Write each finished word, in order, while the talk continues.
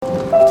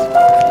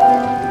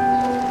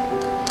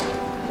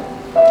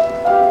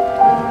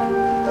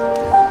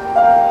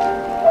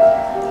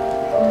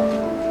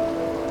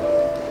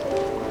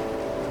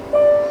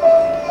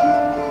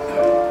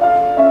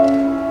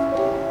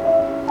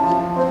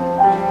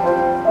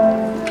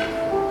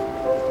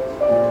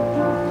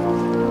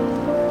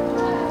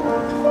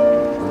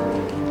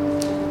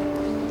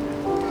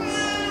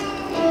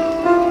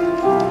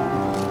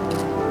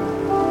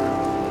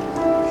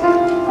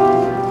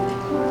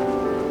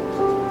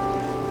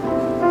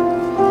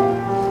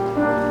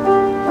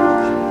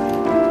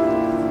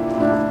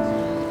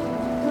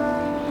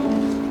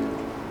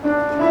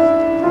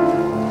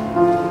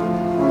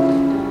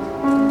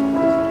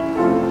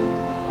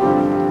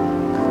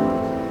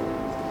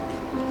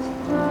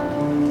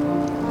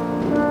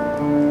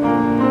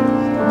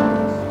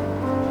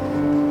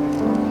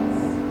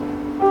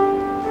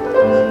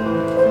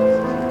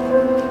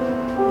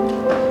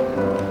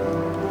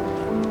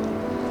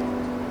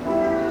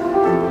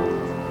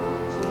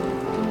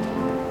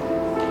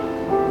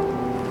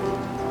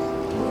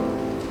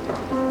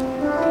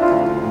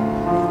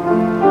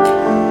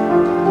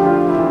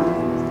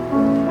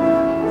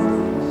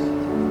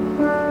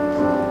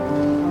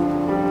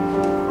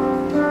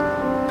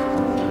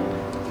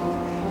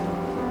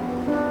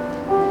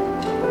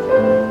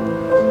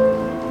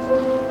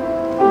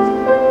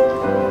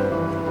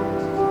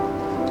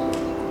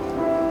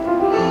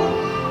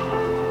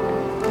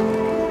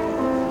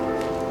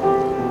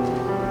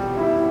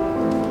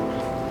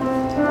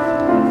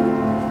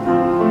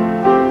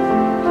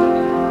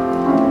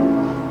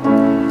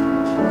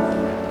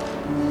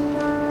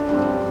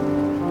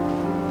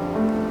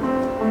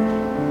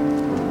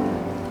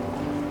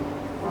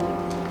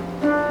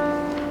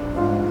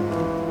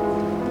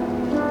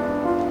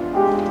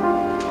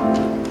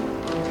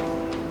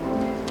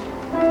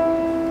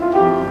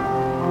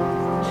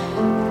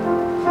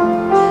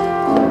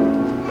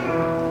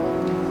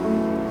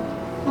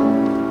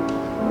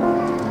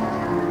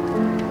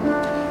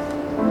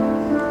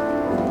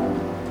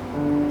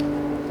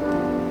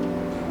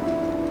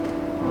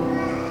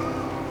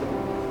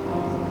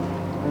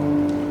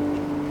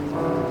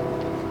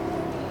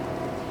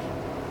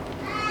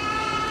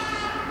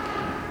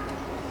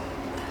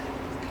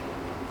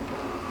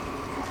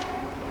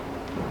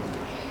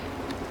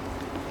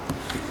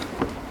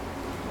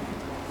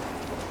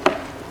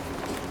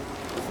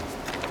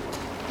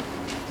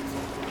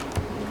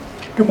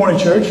Good morning,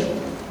 church.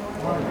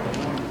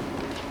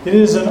 It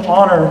is an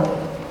honor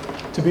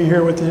to be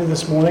here with you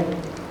this morning.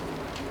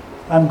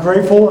 I'm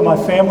grateful and my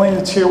family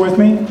that's here with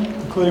me,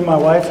 including my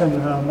wife and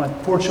my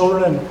 4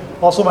 children,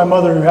 and also my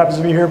mother who happens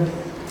to be here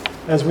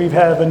as we've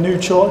had a new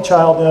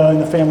child in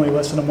the family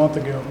less than a month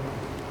ago.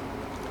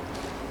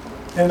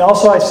 And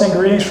also I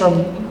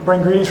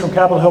bring greetings from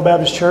Capitol Hill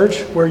Baptist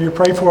Church, where you're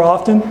prayed for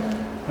often.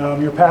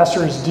 Your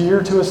pastor is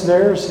dear to us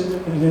there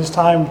in his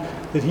time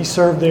that he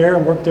served there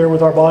and worked there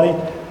with our body.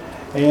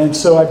 And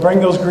so I bring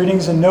those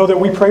greetings and know that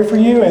we pray for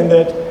you and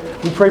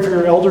that we pray for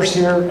your elders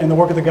here and the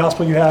work of the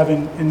gospel you have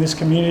in this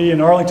community in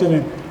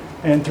Arlington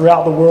and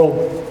throughout the world.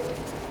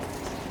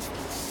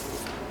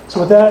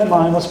 So with that in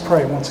mind, let's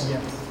pray once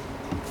again.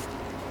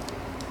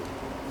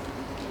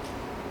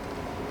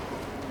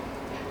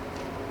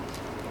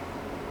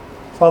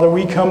 Father,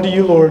 we come to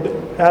you, Lord,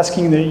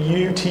 asking that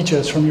you teach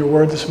us from your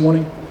word this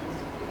morning.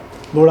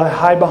 Lord, I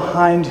hide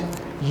behind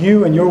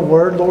you and your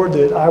word, Lord,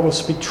 that I will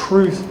speak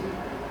truth.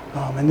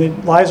 And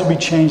that lives will be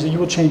changed, that you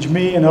will change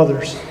me and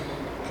others.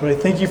 But I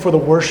thank you for the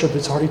worship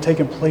that's already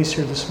taken place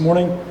here this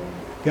morning.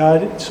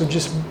 God, so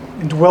just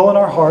indwell in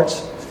our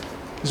hearts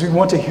as we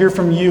want to hear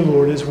from you,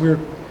 Lord, as we're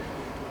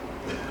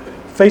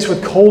faced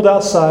with cold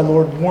outside,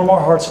 Lord, warm our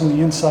hearts from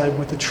the inside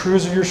with the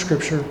truths of your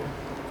scripture.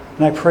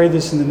 And I pray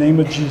this in the name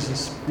of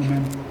Jesus.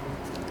 Amen.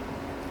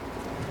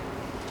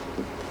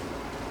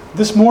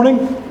 This morning,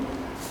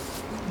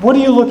 what are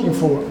you looking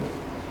for?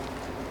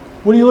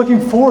 What are you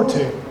looking forward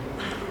to?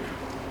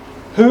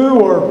 Who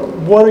or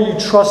what are you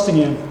trusting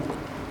in?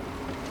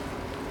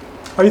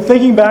 Are you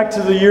thinking back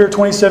to the year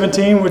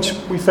 2017, which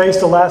we faced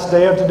the last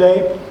day of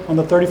today, on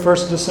the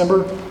 31st of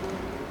December?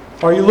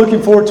 Are you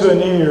looking forward to a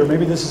new year?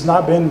 Maybe this has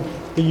not been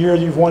the year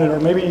you've wanted,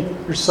 or maybe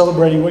you're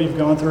celebrating what you've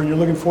gone through and you're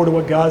looking forward to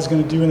what God's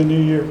going to do in the new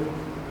year.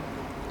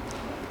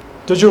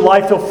 Does your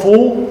life feel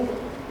full?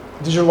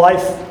 Does your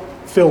life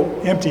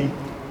feel empty?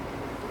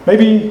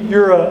 Maybe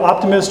you're an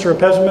optimist or a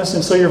pessimist,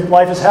 and so your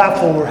life is half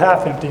full or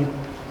half empty.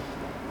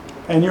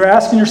 And you're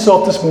asking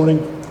yourself this morning,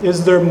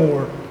 is there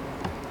more?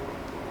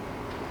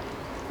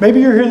 Maybe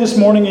you're here this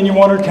morning and you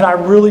wondered, can I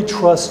really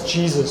trust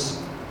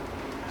Jesus?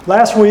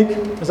 Last week,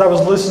 as I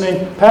was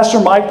listening, Pastor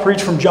Mike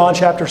preached from John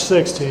chapter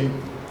 6 to you.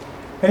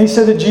 And he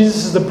said that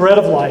Jesus is the bread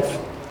of life.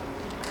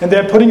 And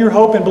that putting your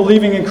hope and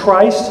believing in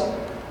Christ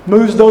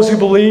moves those who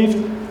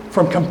believe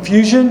from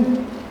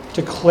confusion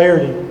to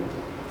clarity.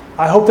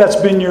 I hope that's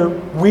been your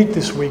week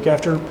this week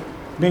after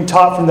being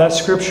taught from that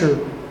scripture.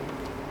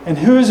 And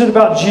who is it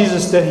about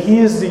Jesus that he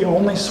is the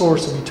only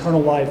source of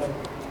eternal life?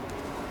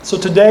 So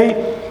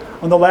today,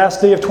 on the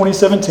last day of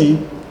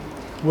 2017,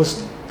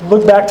 let's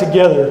look back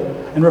together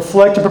and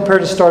reflect and prepare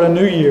to start a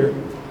new year.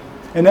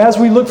 And as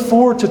we look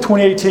forward to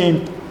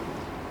 2018,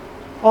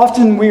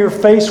 often we are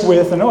faced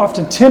with and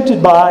often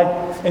tempted by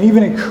and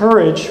even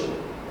encouraged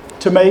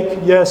to make,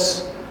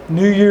 yes,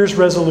 New Year's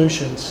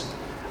resolutions.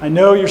 I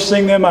know you're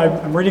seeing them.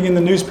 I'm reading in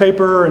the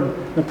newspaper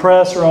and the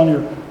press or on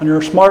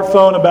your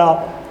smartphone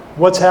about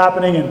what's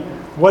happening and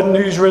what New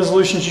Year's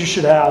resolutions you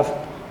should have.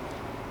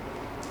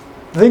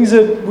 Things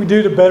that we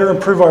do to better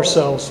improve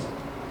ourselves.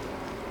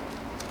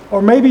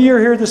 Or maybe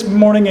you're here this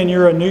morning and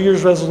you're a New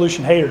Year's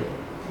resolution hater.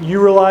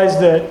 You realize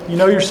that you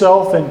know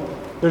yourself and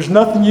there's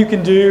nothing you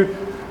can do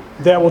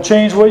that will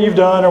change what you've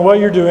done or what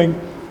you're doing.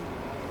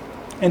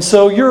 And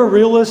so you're a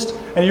realist,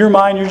 and in your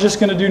mind you're just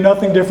going to do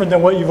nothing different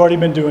than what you've already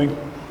been doing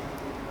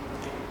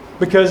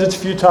because it's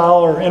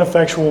futile or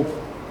ineffectual.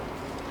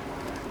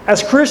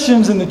 As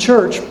Christians in the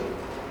church,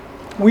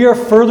 we are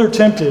further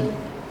tempted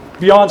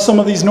beyond some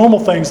of these normal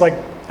things like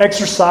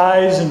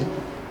exercise and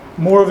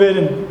more of it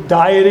and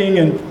dieting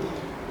and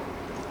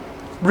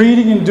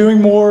reading and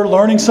doing more,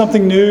 learning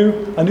something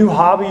new, a new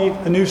hobby,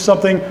 a new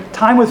something,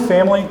 time with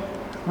family.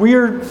 We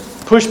are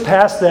pushed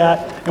past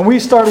that and we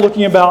start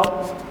looking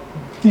about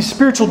these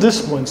spiritual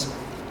disciplines,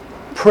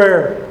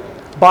 prayer,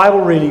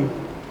 Bible reading,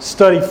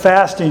 study,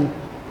 fasting,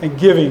 and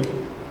giving.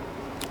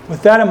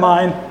 With that in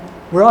mind,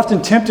 we're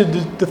often tempted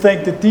to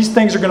think that these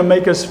things are going to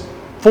make us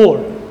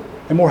fuller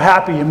and more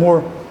happy and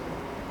more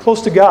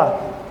close to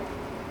God.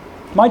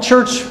 My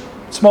church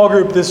small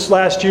group this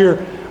last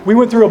year, we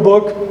went through a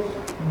book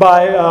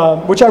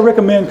which I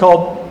recommend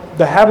called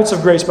The Habits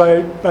of Grace by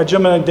a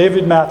gentleman named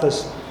David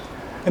Mathis.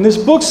 And this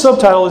book's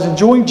subtitle is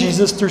Enjoying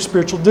Jesus Through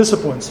Spiritual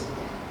Disciplines.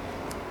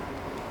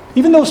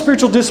 Even though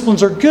spiritual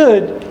disciplines are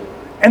good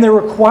and they're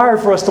required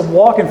for us to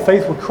walk in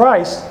faith with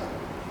Christ,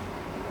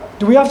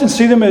 do we often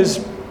see them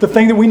as the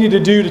thing that we need to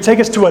do to take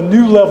us to a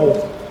new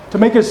level, to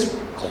make us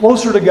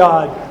closer to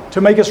God,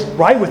 to make us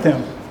right with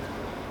Him?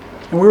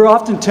 And we're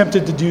often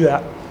tempted to do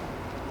that.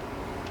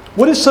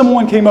 What if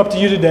someone came up to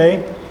you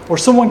today, or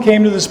someone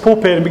came to this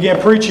pulpit and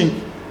began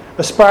preaching,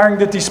 aspiring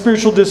that these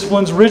spiritual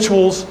disciplines,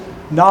 rituals,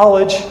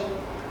 knowledge,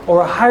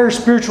 or a higher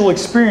spiritual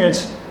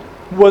experience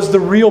was the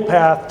real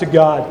path to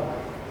God?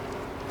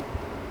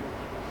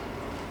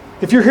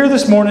 If you're here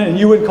this morning and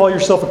you wouldn't call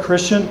yourself a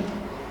Christian,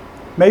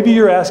 maybe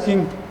you're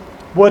asking,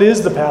 What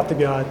is the path to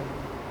God?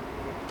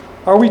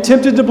 Are we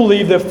tempted to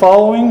believe that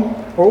following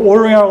or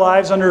ordering our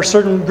lives under a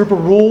certain group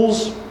of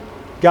rules,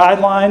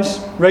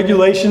 guidelines,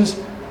 regulations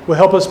will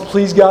help us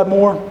please God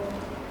more?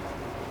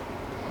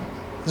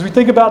 As we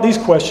think about these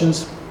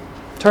questions,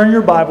 turn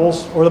your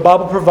Bibles, or the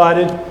Bible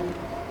provided,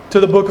 to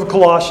the book of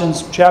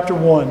Colossians, chapter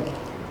 1.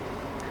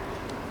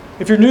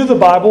 If you're new to the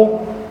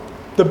Bible,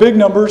 the big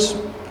numbers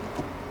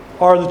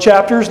are the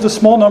chapters, the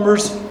small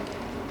numbers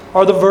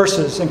are the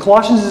verses. And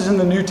Colossians is in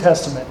the New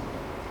Testament.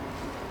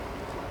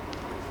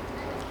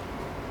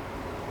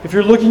 If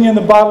you're looking in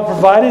the Bible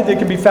provided, it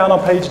can be found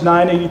on page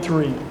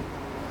 983.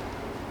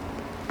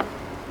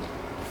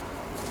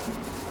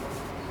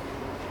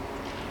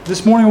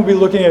 This morning we'll be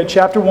looking at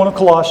chapter 1 of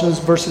Colossians,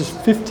 verses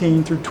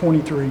 15 through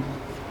 23.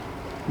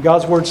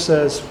 God's Word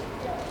says,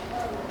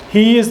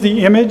 "He is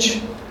the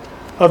image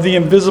of the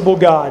invisible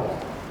God,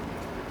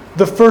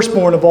 the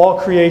firstborn of all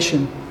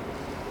creation.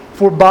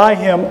 For by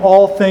Him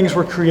all things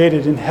were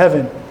created in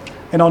heaven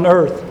and on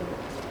earth,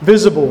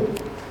 visible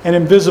and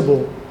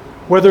invisible,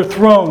 whether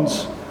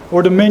thrones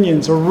or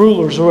dominions or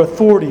rulers or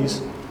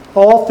authorities.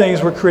 All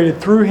things were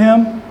created through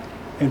Him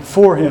and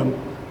for Him.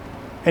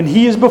 And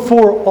He is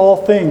before all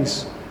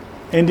things,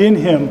 and in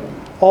Him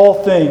all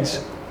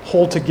things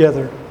hold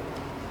together.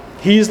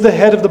 He is the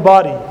head of the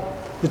body,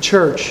 the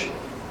church.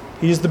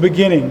 He is the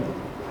beginning,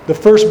 the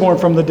firstborn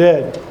from the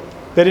dead,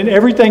 that in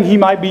everything He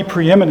might be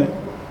preeminent.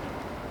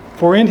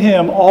 For in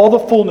Him all the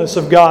fullness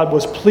of God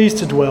was pleased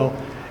to dwell,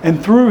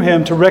 and through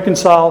Him to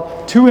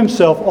reconcile to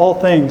Himself all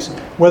things,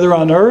 whether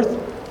on earth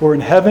or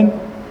in heaven,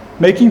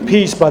 making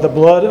peace by the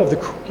blood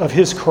of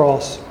His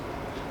cross.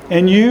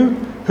 And you,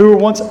 who were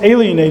once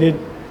alienated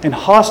and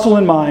hostile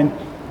in mind,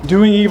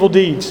 doing evil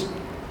deeds,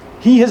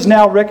 He has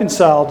now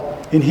reconciled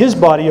in His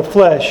body of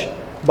flesh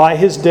by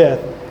His death,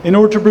 in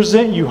order to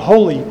present you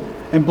holy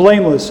and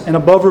blameless and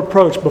above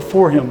reproach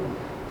before Him.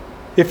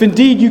 If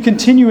indeed you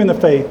continue in the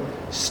faith,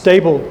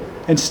 stable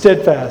and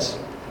steadfast,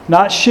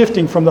 not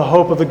shifting from the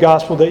hope of the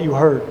gospel that you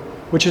heard,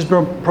 which has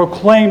been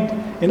proclaimed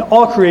in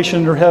all creation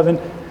under heaven,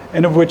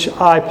 and of which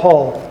I,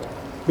 Paul,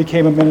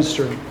 became a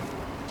minister."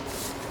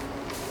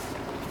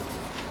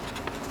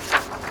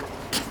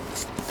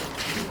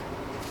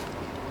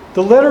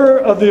 The letter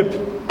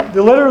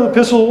or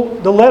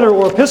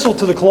epistle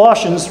to the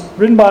Colossians,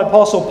 written by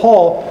Apostle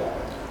Paul,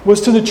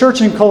 was to the church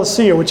in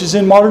Colossae, which is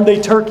in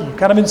modern-day Turkey,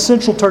 kind of in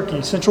central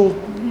Turkey,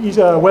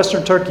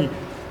 western Turkey.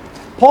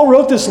 Paul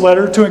wrote this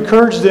letter to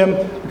encourage them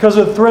because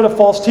of the threat of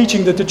false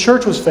teaching that the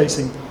church was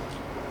facing.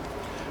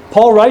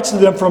 Paul writes to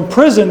them from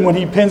prison when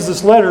he pens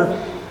this letter,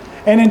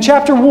 and in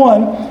chapter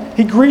 1,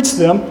 he greets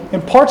them,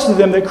 imparts to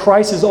them that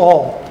Christ is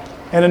all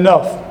and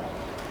enough.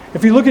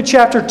 If you look at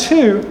chapter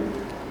 2,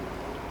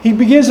 he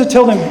begins to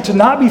tell them to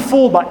not be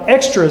fooled by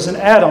extras and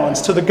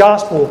add-ons to the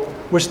gospel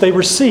which they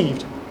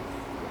received.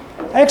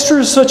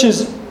 Extras such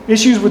as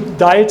issues with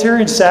dietary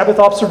and Sabbath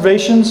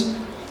observations,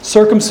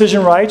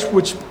 circumcision rites,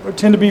 which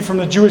tend to be from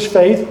the Jewish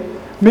faith,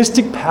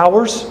 mystic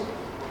powers,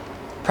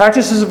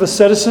 practices of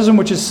asceticism,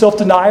 which is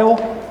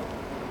self-denial,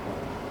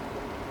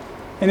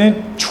 and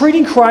then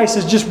treating Christ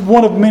as just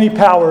one of many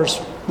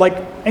powers, like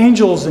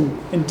angels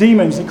and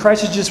demons, and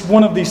Christ is just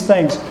one of these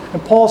things.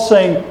 And Paul's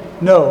saying,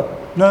 no,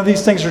 none of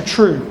these things are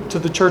true to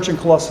the church in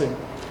Colossae.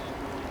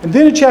 And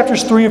then in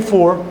chapters 3 and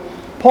 4,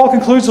 Paul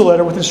concludes the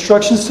letter with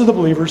instructions to the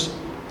believers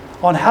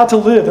on how to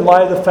live in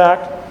light of the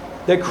fact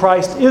that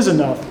Christ is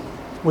enough,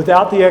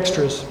 without the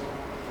extras.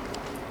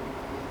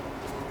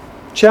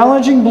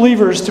 Challenging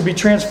believers to be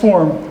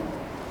transformed,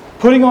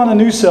 putting on a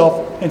new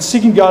self, and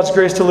seeking God's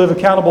grace to live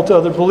accountable to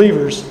other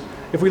believers.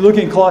 If we look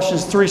in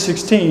Colossians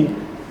 3:16,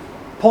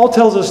 Paul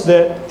tells us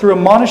that through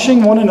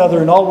admonishing one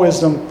another in all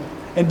wisdom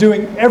and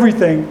doing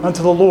everything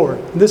unto the Lord.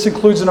 And this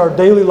includes in our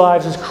daily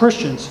lives as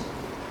Christians.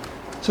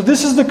 So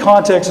this is the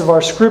context of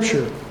our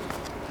scripture.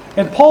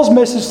 And Paul's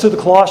message to the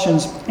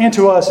Colossians and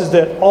to us is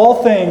that all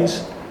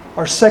things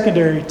are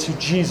secondary to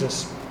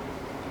Jesus,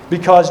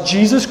 because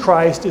Jesus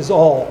Christ is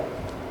all,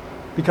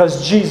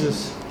 because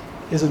Jesus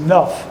is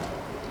enough.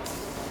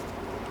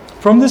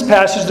 From this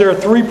passage, there are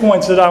 3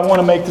 points that I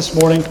want to make this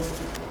morning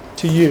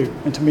to you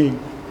and to me.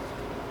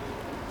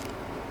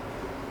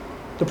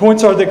 The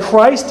points are that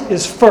Christ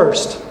is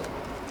first.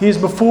 He is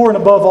before and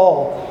above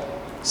all.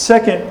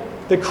 Second,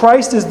 that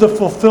Christ is the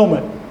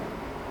fulfillment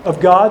of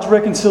God's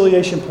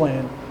reconciliation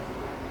plan.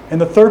 And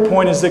the third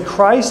point is that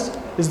Christ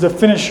is the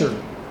finisher,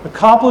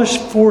 accomplished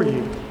for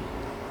you.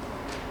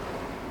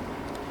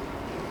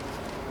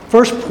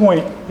 First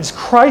point is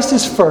Christ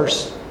is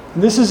first.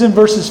 And this is in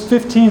verses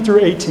 15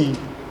 through 18.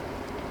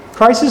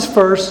 Christ is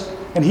first,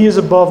 and He is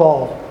above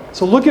all.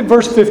 So look at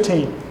verse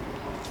 15.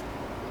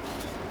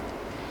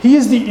 He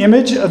is the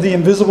image of the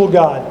invisible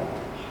God,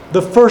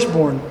 the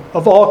firstborn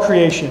of all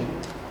creation.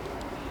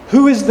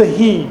 Who is the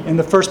He in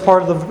the first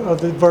part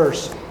of the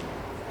verse?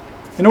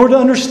 In order to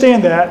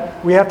understand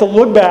that, we have to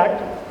look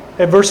back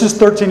at verses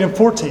 13 and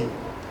 14.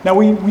 Now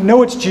we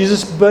know it's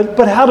Jesus, but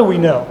how do we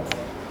know?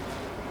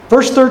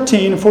 Verse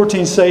 13 and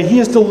 14 say, He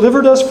has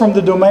delivered us from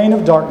the domain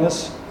of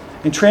darkness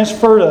and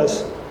transferred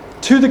us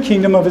to the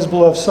kingdom of his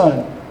beloved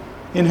Son,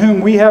 in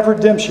whom we have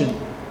redemption,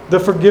 the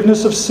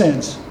forgiveness of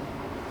sins.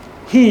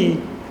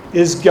 He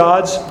is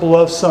God's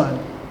beloved Son.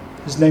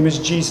 His name is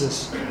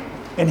Jesus.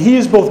 And he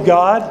is both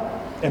God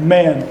and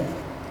man.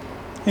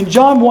 In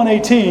John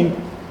 1:18,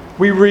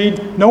 we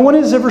read, "No one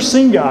has ever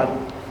seen God,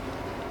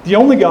 the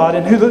only God,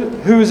 and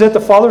who is at the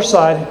Father's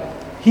side.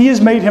 He has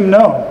made him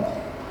known."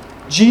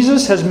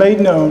 Jesus has made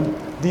known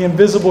the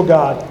invisible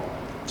God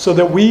so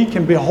that we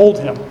can behold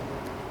him.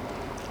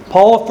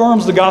 Paul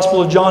affirms the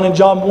Gospel of John in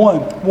John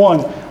 1,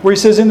 where he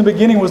says, "In the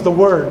beginning was the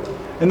Word,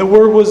 and the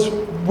Word was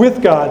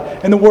with God,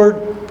 and the Word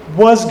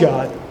was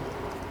God.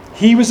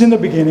 He was in the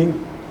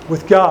beginning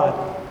with God."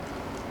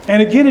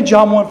 And again in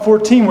John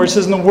 1:14, where it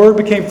says, "And the Word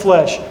became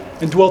flesh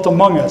and dwelt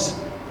among us,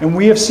 and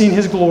we have seen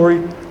his glory,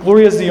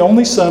 glory as the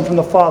only Son from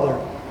the Father,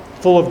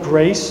 full of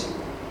grace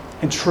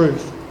and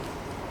truth."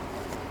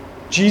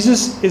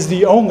 Jesus is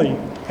the only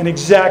and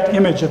exact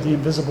image of the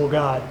invisible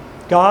God.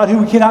 God who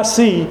we cannot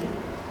see.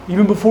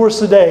 Even before us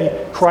today,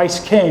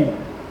 Christ came.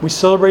 We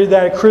celebrated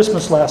that at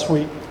Christmas last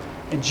week.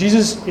 And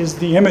Jesus is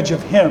the image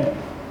of him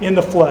in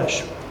the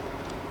flesh.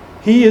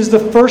 He is the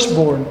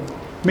firstborn,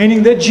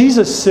 meaning that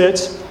Jesus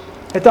sits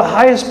at the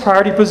highest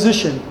priority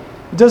position.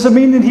 It doesn't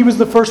mean that he was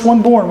the first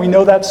one born. We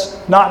know that's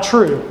not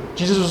true.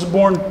 Jesus was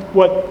born,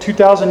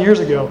 2,000 years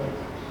ago.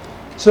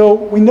 So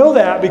we know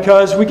that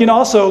because we can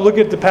also look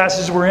at the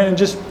passages we're in and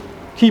just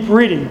keep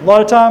reading. A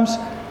lot of times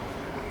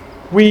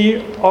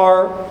we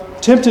are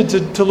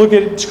tempted to look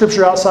at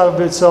Scripture outside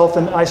of itself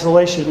in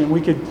isolation, and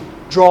we could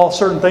draw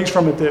certain things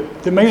from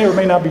it that may or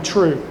may not be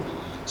true.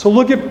 So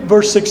look at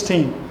verse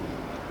 16.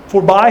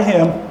 "For by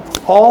him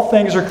all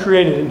things are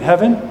created in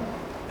heaven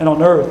and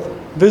on earth,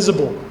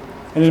 visible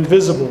and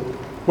invisible,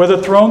 whether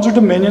thrones or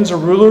dominions or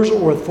rulers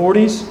or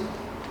authorities,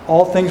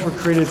 all things were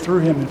created through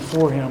him and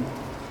for him."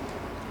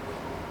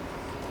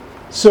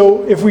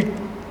 So if we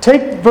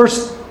take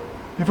verse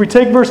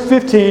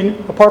 15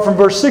 apart from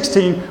verse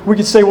 16, we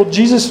could say, well,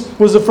 Jesus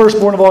was the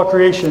firstborn of all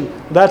creation.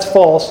 That's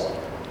false.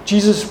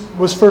 Jesus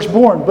was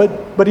firstborn,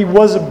 but he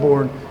wasn't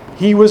born.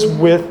 He was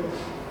with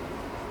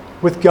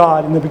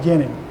God in the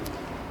beginning.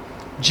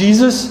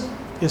 Jesus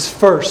is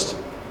first.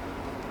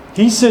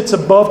 He sits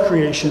above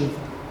creation.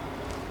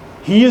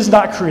 He is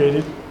not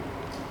created.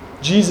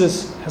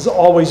 Jesus has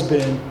always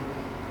been.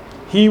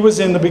 He was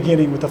in the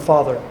beginning with the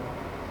Father.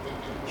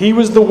 He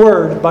was the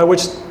Word by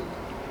which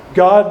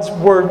God's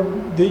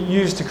Word that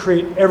used to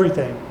create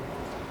everything.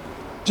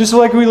 Just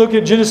like we look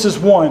at Genesis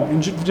 1.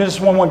 In Genesis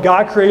 1:1,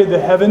 God created the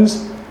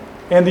heavens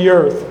and the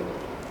earth.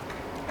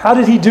 How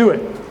did he do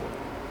it?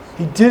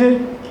 He did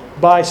it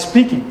by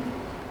speaking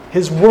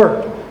his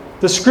Word.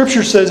 The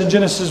Scripture says in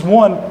Genesis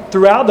 1,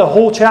 throughout the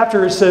whole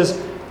chapter, it says,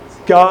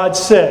 God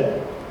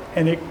said,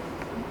 and it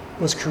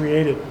was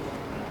created.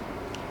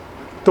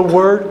 The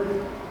Word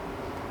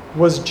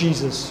was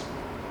Jesus.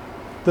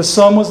 The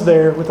Son was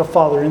there with the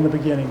Father in the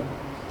beginning.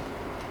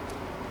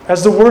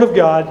 As the Word of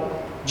God,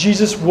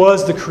 Jesus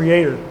was the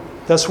Creator.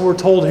 That's what we're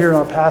told here in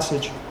our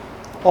passage.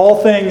 All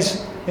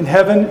things in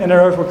heaven and on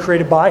earth were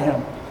created by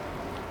him.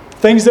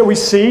 Things that we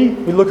see,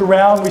 we look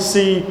around, we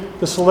see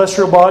the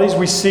celestial bodies,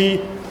 we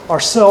see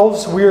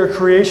ourselves, we are a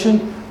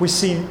creation, we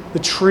see the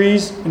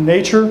trees and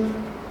nature,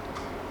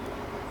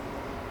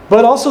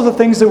 but also the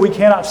things that we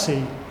cannot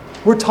see.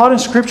 We're taught in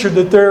Scripture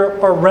that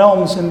there are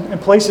realms and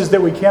places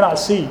that we cannot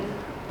see,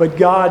 but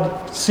God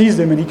sees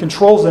them and he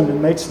controls them and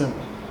makes them.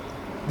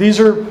 These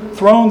are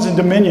thrones and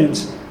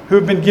dominions who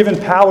have been given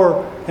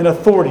power and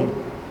authority.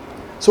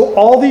 So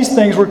all these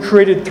things were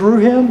created through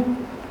him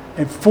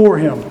and for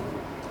him.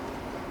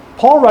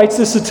 Paul writes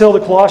this to tell the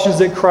Colossians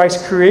that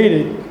Christ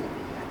created,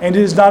 and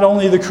is not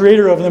only the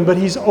creator of them, but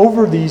he's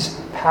over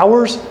these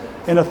powers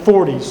and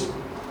authorities.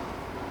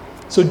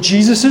 So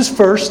Jesus is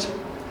first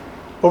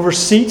over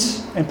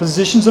seats and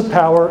positions of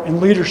power and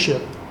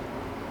leadership,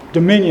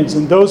 dominions,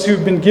 and those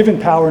who've been given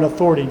power and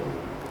authority.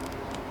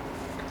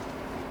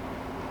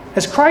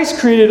 As Christ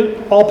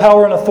created all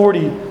power and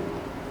authority,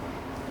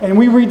 and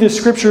we read this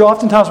Scripture,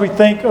 oftentimes we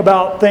think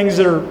about things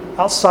that are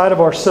outside of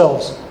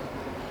ourselves.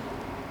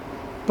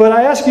 But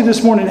I ask you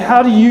this morning,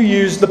 how do you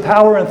use the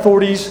power and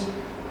authorities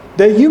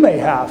that you may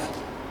have?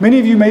 Many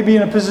of you may be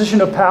in a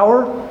position of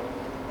power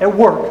at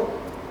work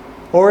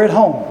or at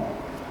home.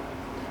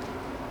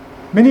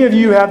 Many of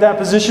you have that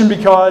position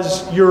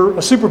because you're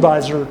a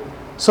supervisor.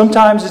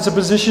 Sometimes it's a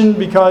position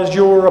because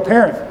you're a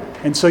parent,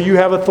 and so you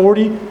have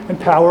authority and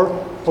power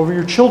over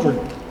your children.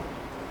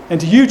 And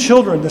to you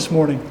children this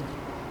morning,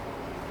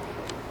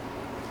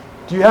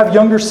 do you have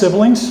younger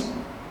siblings?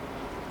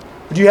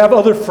 Do you have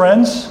other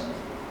friends?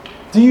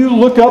 Do you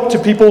look up to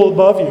people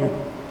above you?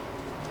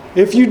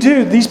 If you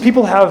do, these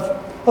people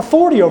have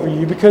authority over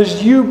you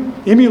because you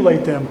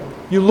emulate them.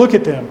 You look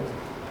at them.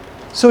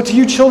 So to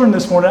you children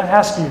this morning, I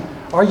ask you,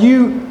 are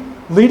you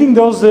leading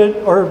those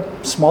that are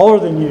smaller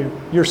than you,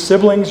 your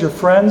siblings, your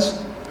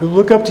friends who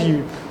look up to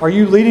you? Are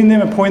you leading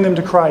them and pointing them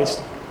to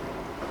Christ?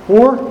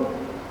 Or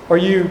are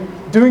you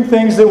doing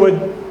things that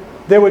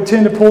would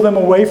tend to pull them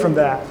away from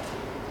that?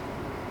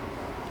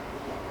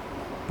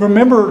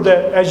 remember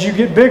that as you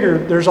get bigger,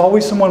 there's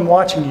always someone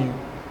watching you.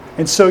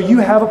 And so you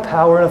have a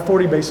power and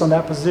authority based on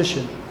that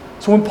position.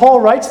 So when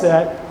Paul writes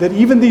that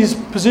even these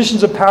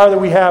positions of power that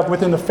we have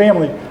within the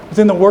family,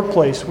 within the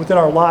workplace, within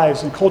our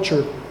lives and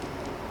culture,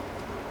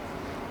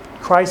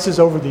 Christ is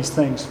over these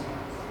things.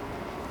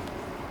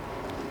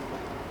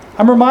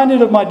 I'm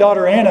reminded of my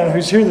daughter Anna,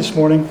 who's here this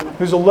morning,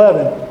 who's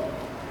 11.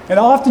 And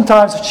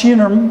oftentimes she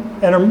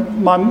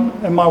and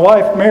my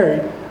wife,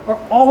 Mary, are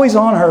always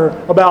on her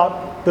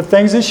about the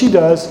things that she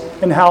does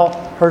and how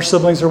her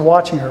siblings are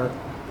watching her.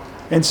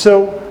 And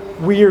so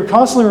we are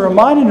constantly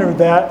reminding her of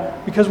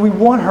that because we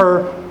want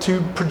her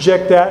to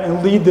project that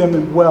and lead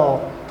them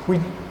well.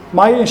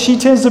 She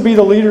tends to be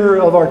the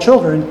leader of our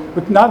children,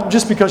 but not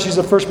just because she's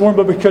the firstborn,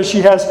 but because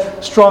she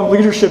has strong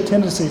leadership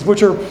tendencies,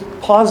 which are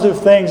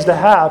positive things to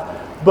have,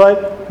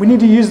 but we need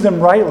to use them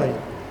rightly.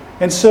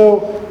 And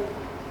so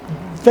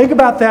think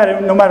about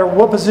that no matter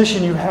what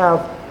position you have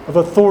of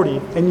authority,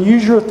 and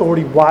use your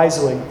authority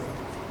wisely.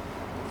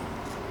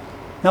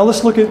 Now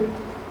let's look at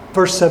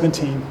verse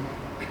 17.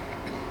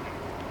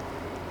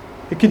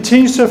 It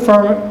continues to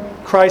affirm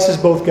Christ as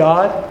both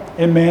God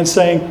and man,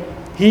 saying,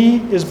 He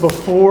is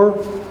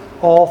before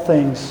all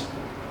things.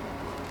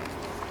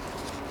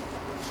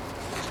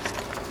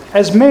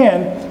 As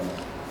man,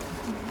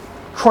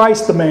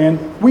 Christ the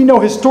man, we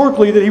know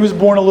historically that He was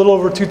born a little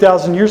over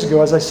 2,000 years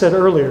ago, as I said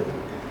earlier.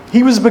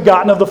 He was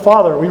begotten of the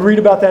Father. We read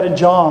about that in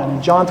John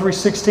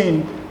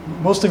 3:16.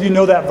 Most of you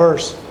know that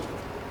verse.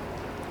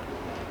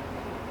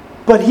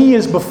 But He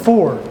is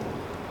before.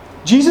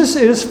 Jesus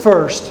is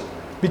first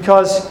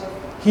because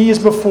He is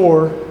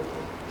before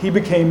He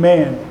became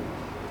man.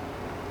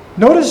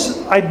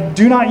 Notice I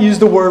do not use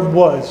the word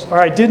was, or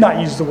I did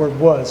not use the word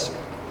was.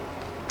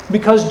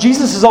 Because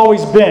Jesus has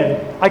always been.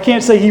 I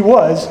can't say He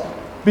was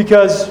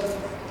because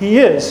He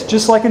is.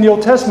 Just like in the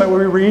Old Testament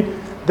where we read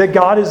that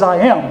God is I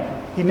am.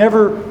 He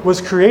never was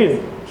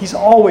created. He's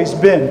always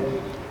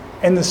been.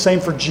 And the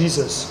same for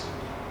Jesus.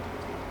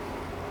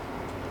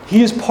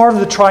 He is part of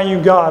the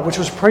triune God, which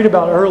was prayed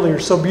about earlier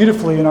so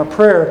beautifully in our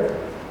prayer.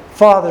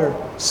 Father,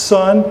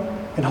 Son,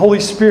 and Holy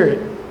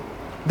Spirit.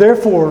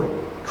 Therefore,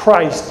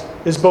 Christ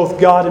is both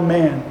God and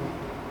man.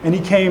 And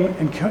He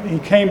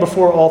came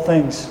before all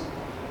things.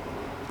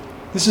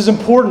 This is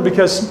important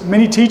because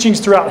many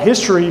teachings throughout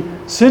history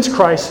since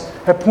Christ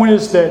have pointed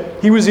us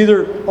that He was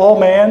either all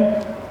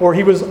man or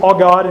He was all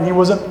God and He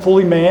wasn't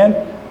fully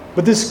man.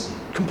 But this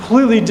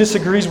completely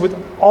disagrees with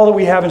all that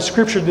we have in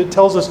Scripture that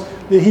tells us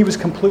that He was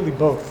completely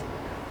both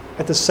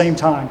at the same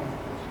time.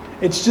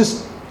 It's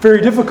just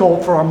very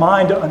difficult for our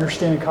mind to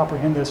understand and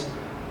comprehend this,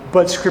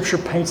 but Scripture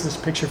paints this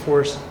picture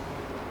for us.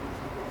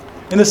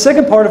 In the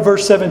second part of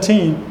verse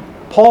 17,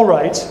 Paul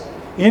writes,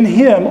 In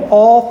Him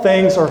all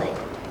things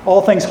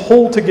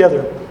hold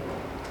together.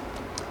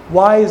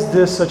 Why is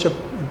this such an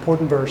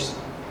important verse?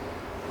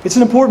 It's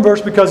an important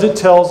verse because it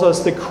tells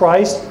us that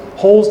Christ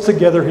holds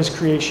together His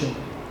creation.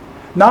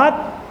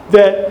 Not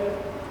that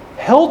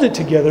held it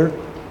together,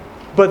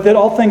 but that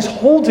all things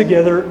hold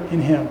together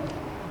in Him.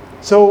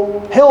 So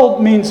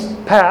held means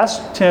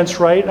past tense,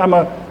 right?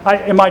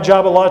 In my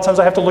job, a lot of times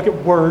I have to look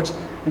at words,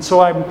 and so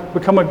I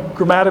become a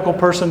grammatical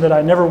person that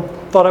I never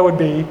thought I would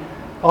be.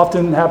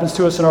 Often happens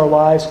to us in our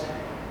lives.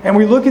 And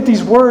we look at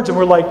these words and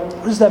we're like,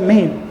 what does that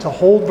mean? To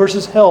hold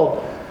versus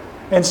held.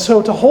 And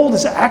so to hold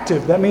is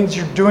active. That means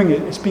you're doing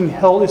it. It's being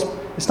held.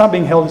 It's not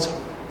being held.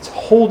 It's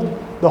hold.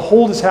 The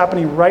hold is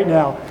happening right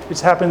now.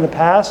 It's happened in the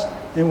past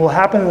and will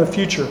happen in the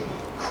future.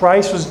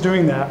 Christ was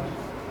doing that.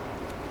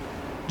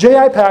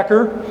 J.I.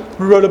 Packer,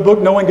 who wrote a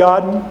book, Knowing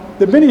God,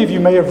 that many of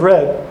you may have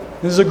read.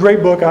 This is a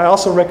great book. I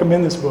also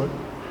recommend this book.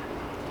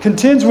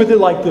 Contends with it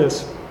like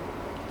this.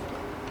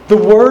 The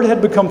Word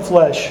had become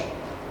flesh,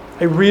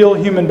 a real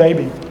human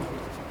baby.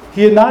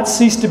 He had not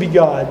ceased to be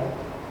God.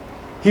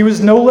 He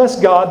was no less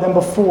God than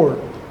before,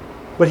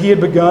 but He had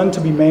begun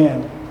to be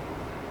man.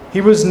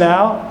 He was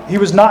not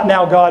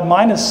now God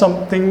minus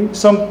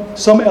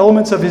some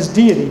elements of His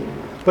deity,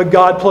 but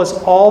God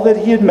plus all that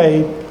He had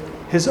made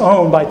His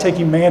own by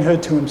taking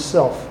manhood to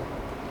Himself.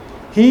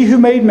 He who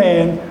made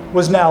man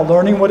was now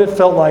learning what it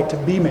felt like to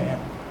be man.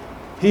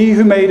 He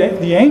who made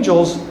the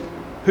angels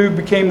who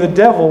became the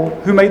devil,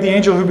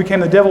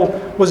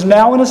 was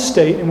now in a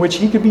state in which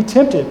he could be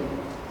tempted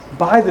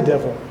by the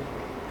devil.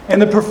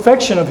 And the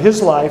perfection of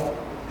his life,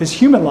 his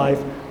human life,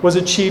 was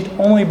achieved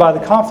only by the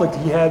conflict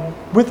he had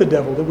with the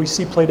devil that we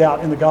see played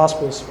out in the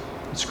Gospels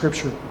and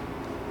Scripture.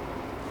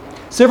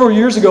 Several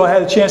years ago, I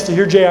had a chance to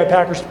hear J.I.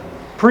 Packer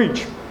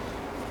preach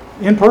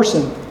in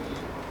person.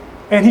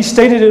 And he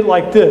stated it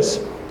like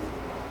this.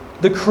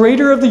 The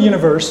Creator of the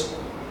universe,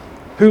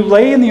 who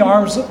lay in the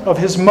arms of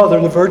His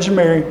mother, the Virgin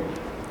Mary,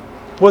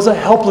 was a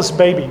helpless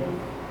baby,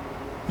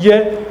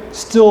 yet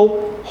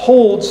still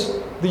holds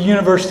the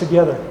universe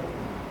together.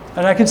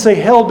 And I can say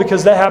held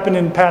because that happened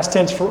in past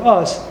tense for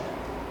us,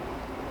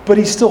 but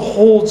He still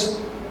holds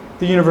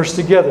the universe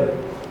together.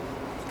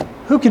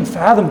 Who can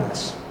fathom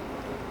this?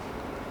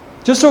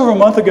 Just over a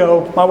month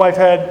ago, my wife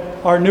had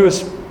our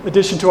newest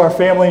addition to our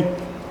family,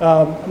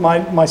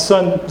 my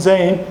son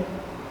Zane,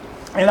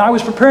 And I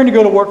was preparing to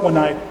go to work one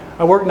night.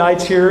 I work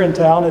nights here in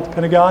town at the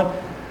Pentagon.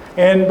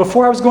 And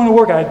before I was going to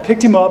work, I had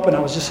picked him up and I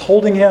was just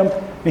holding him.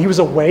 And he was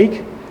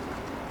awake.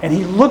 And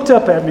he looked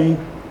up at me.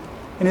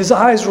 And his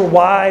eyes were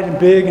wide and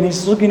big. And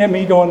he's looking at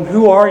me going,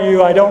 "Who are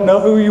you? I don't know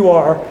who you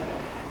are."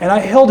 And I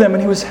held him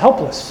and he was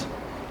helpless.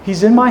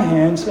 He's in my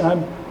hands and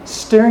I'm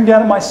staring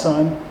down at my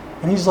son.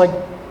 And he's like,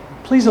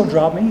 "Please don't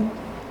drop me.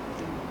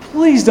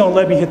 Please don't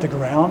let me hit the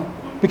ground.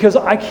 Because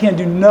I can't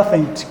do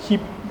nothing to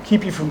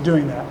keep you from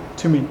doing that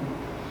to me."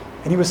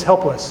 And he was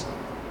helpless.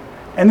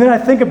 And then I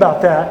think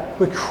about that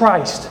with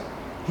Christ.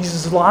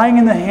 He's lying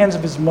in the hands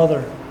of his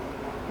mother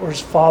or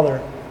his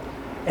father.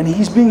 And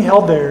he's being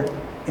held there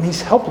and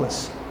he's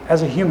helpless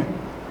as a human.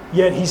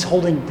 Yet he's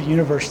holding the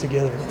universe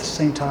together at the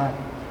same time.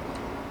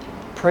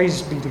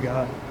 Praise be to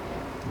God.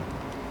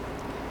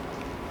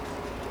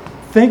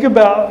 To think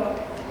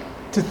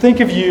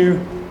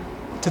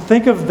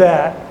of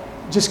that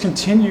just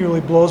continually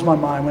blows my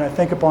mind when I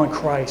think upon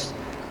Christ.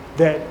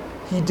 That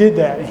he did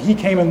that and he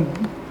came and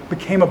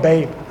became a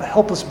babe, a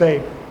helpless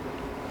babe.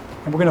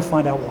 And we're going to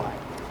find out why.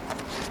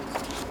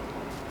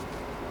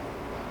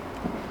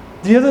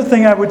 The other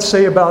thing I would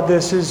say about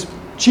this is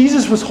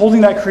Jesus was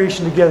holding that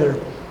creation together.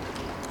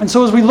 And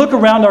so as we look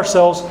around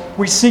ourselves,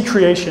 we see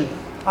creation.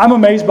 I'm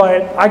amazed by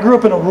it. I grew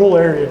up in a rural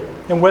area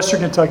in western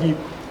Kentucky.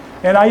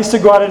 And I used to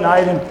go out at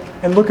night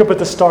and look up at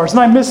the stars.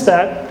 And I miss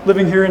that,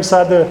 living here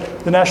inside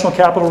the National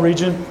Capital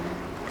Region.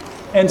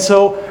 And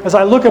so as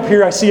I look up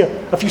here, I see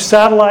a few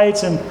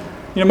satellites and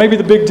maybe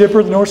the Big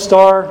Dipper, the North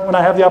Star, when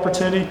I have the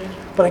opportunity.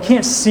 But I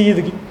can't see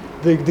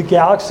the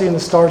galaxy and the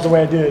stars the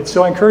way I did.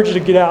 So I encourage you to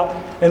get out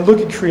and look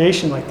at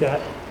creation like that.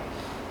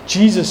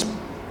 Jesus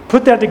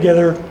put that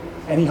together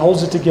and he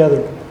holds it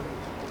together.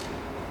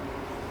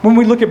 When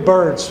we look at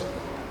birds,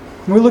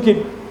 when we look at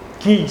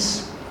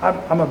geese,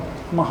 I'm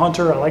a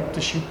hunter, I like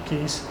to shoot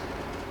geese.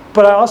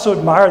 But I also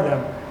admire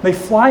them. They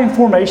fly in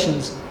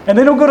formations and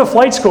they don't go to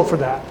flight school for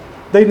that.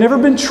 They've never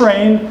been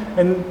trained,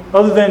 and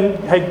other than,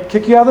 hey,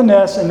 kick you out of the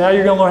nest, and now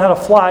you're going to learn how to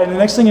fly. And the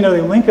next thing you know,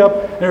 they link up,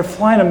 and they're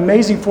flying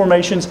amazing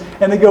formations,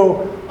 and they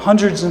go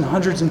hundreds and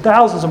hundreds and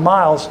thousands of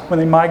miles when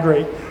they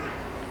migrate.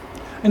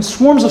 And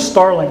swarms of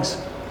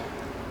starlings,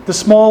 the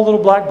small little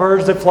black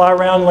birds that fly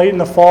around late in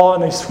the fall,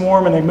 and they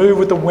swarm, and they move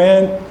with the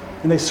wind,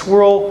 and they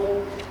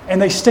swirl,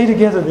 and they stay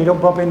together. They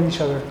don't bump into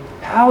each other.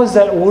 How is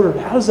that ordered?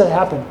 How does that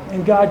happen?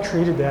 And God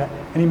created that,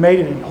 and he made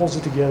it, and he holds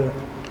it together.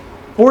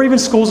 Or even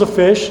schools of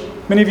fish.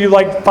 Many of you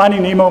like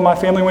Finding Nemo. My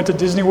family went to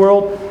Disney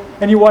World,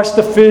 and you watch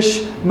the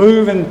fish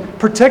move and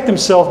protect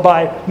themselves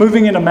by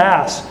moving in a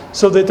mass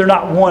so that they're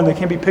not one. They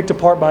can't be picked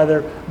apart by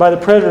the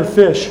predator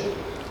fish.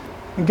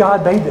 And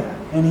God made that,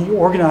 and he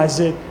organized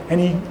it, and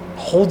he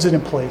holds it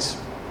in place.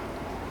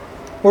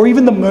 Or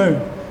even the moon.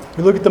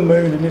 We look at the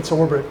moon and its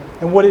orbit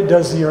and what it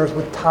does to the earth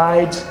with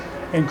tides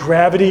and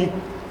gravity.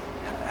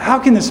 How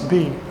can this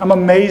be? I'm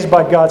amazed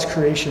by God's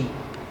creation.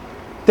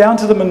 Down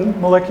to the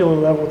molecular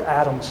level with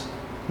atoms.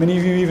 Many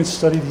of you even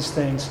study these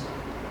things.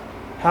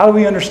 How do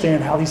we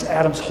understand how these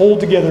atoms hold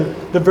together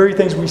the very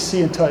things we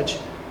see and touch?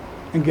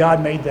 And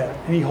God made that,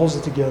 and he holds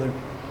it together.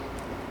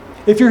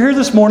 If you're here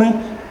this morning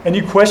and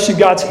you question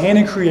God's hand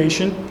in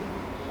creation,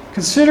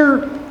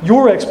 consider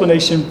your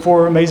explanation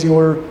for amazing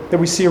order that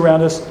we see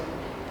around us.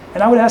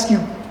 And I would ask you,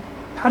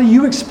 how do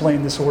you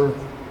explain this order?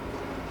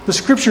 The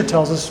scripture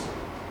tells us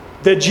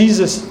that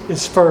Jesus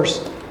is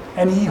first,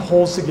 and he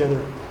holds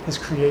together his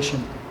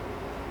creation.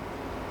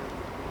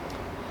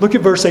 Look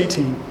at verse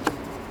 18.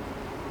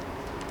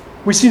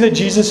 We see that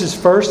Jesus is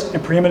first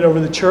and preeminent over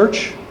the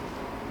church,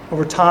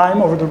 over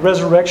time, over the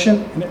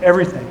resurrection, and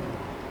everything.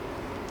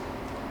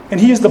 And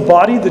he is the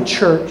body, the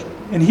church,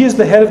 and he is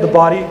the head of the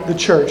body, the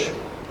church.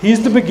 He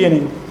is the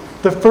beginning,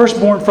 the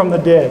firstborn from the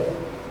dead,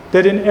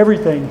 that in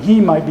everything he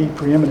might be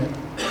preeminent.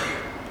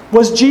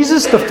 Was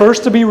Jesus the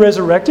first to be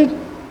resurrected?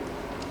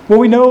 Well,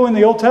 we know in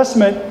the Old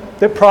Testament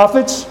that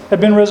prophets had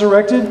been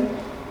resurrected,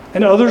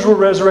 and others were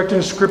resurrected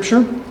in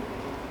Scripture.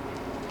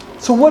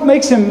 So what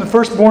makes him the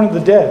firstborn of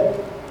the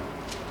dead?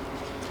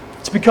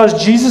 It's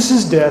because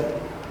Jesus' death,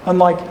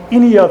 unlike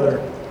any other,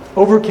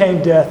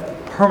 overcame death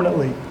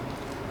permanently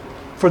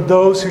for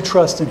those who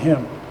trust in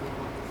him.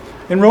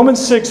 In Romans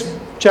 6,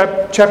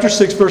 chapter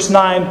 6, verse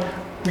 9,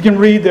 we can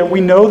read that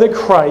we know that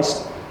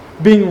Christ,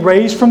 being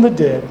raised from the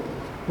dead,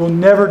 will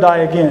never die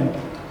again.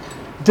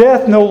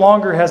 Death no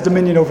longer has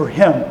dominion over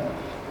him.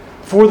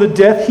 For the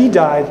death he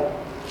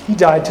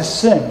died to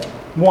sin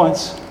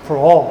once for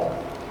all.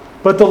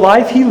 But the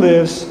life he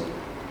lives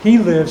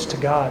to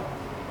God.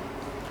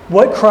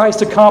 What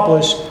Christ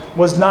accomplished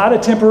was not a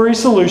temporary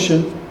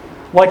solution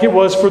like it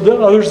was for the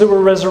others that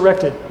were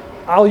resurrected.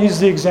 I'll use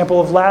the example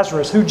of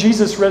Lazarus, who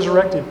Jesus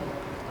resurrected.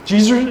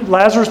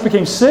 Lazarus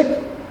became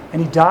sick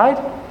and he died,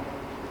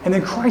 and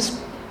then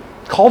Christ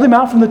called him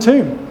out from the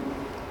tomb.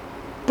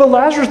 But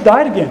Lazarus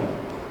died again.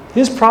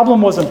 His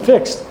problem wasn't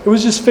fixed. It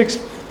was just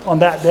fixed on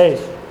that day.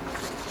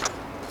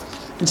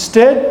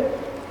 Instead,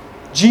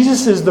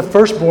 Jesus is the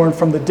firstborn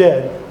from the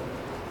dead,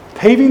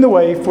 paving the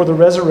way for the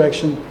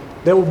resurrection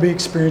that will be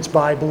experienced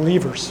by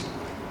believers,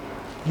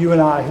 you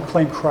and I who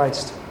claim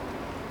Christ.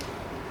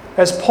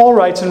 As Paul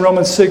writes in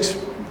Romans 6,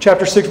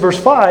 chapter 6, verse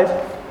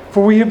 5,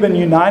 for we have been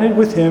united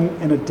with him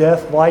in a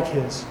death like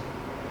his.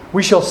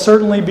 We shall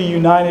certainly be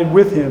united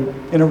with him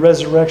in a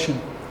resurrection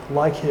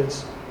like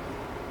his.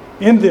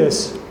 In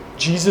this,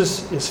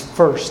 Jesus is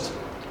first.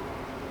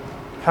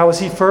 How is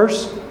he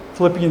first?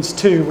 Philippians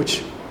 2,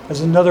 which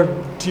is another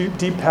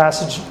deep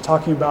passage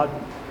talking about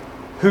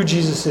who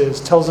Jesus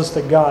is, tells us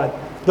that God,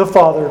 the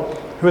Father,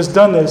 who has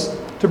done this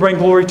to bring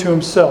glory to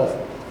himself.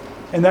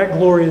 And that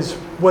glory is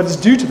what is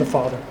due to the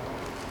Father.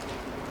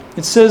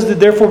 It says that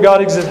therefore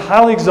God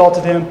highly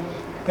exalted him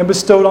and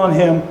bestowed on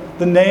him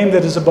the name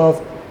that is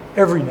above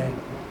every name.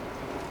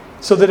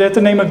 So that at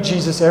the name of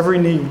Jesus every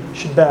knee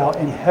should bow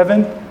in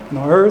heaven and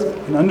on earth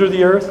and under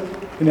the earth,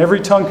 and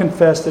every tongue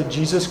confess that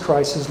Jesus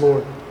Christ is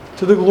Lord,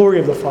 to the glory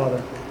of the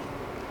Father.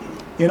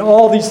 In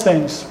all these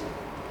things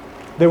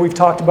that we've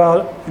talked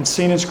about and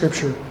seen in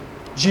Scripture,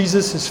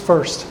 Jesus is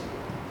first,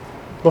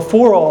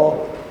 before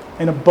all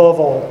and above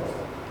all.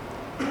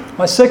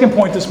 My second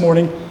point this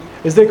morning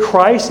is that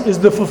Christ is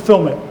the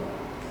fulfillment.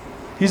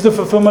 He's the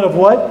fulfillment of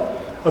what?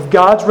 Of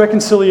God's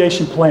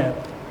reconciliation plan.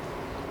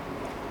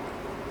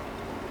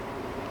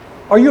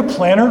 Are you a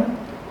planner?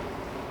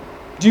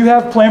 Do you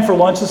have a plan for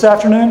lunch this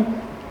afternoon?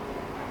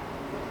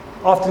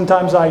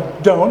 Oftentimes I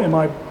don't, and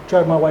I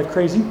drive my wife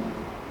crazy.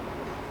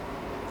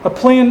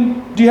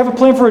 Do you have a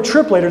plan for a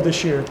trip later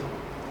this year?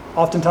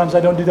 Oftentimes I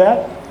don't do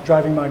that,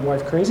 driving my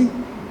wife crazy.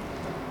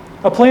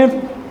 A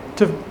plan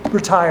to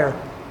retire,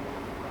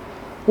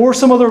 or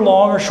some other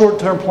long or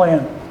short-term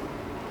plan.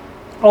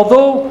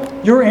 Although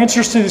your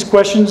answers to these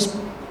questions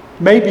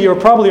may be or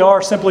probably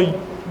are simply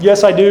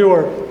yes I do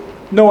or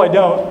no I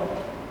don't,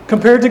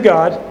 compared to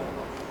God,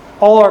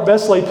 all our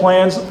best laid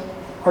plans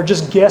are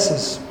just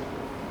guesses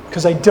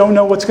because I don't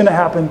know what's going to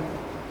happen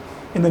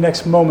in the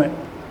next moment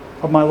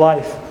of my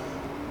life.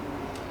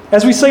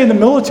 As we say in the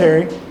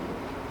military,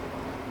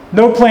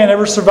 no plan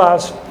ever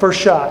survives first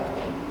shot.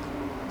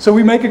 So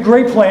we make a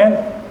great plan,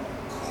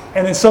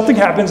 and then something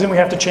happens and we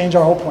have to change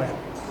our whole plan.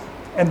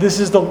 And this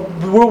is the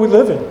world we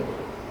live in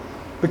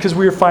because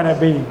we are finite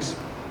beings.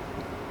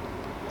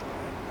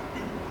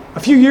 A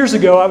few years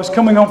ago, I was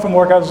coming home from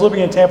work. I was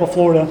living in Tampa,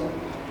 Florida,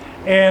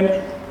 and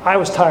I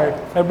was tired.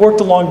 I'd worked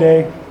a long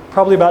day,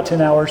 probably about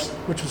 10 hours,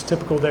 which was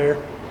typical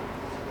there.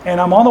 And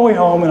I'm on the way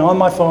home, and on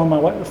my phone,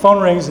 the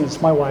phone rings, and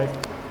it's my wife.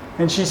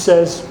 And she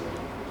says,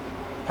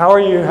 how are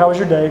you? How was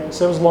your day? I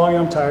said, it was long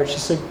and I'm tired. She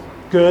said,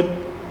 good.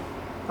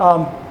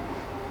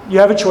 You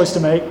have a choice to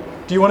make.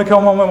 Do you want to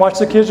come home and watch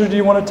the kids, or do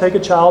you want to take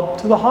a child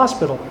to the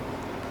hospital?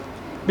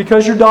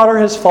 Because your daughter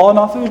has fallen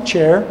off of a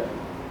chair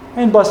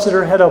and busted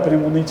her head open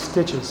and will need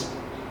stitches.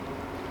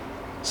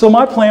 So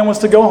my plan was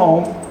to go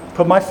home,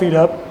 put my feet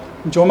up,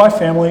 enjoy my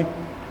family,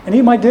 and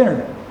eat my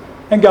dinner.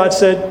 And God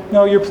said,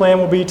 no, your plan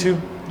will be to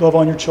love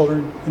on your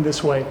children in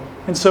this way.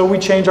 And so we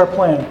changed our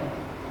plan.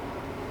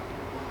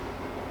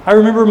 I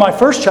remember my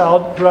first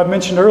child, who I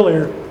mentioned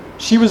earlier,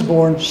 she was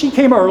born. She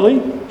came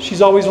early.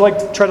 She's always liked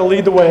to try to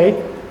lead the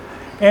way.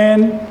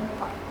 And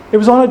it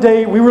was on a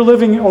day, we were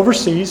living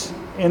overseas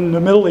in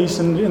the Middle East,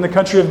 in the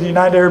country of the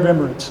United Arab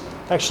Emirates.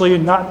 Actually,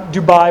 not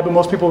Dubai, but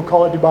most people would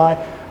call it Dubai.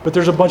 But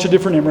there's a bunch of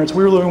different Emirates.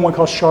 We were living in one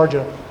called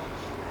Sharjah.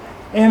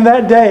 And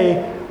that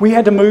day, we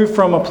had to move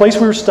from a place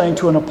we were staying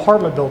to an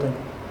apartment building.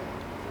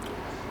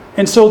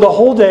 And so the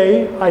whole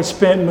day, I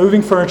spent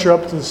moving furniture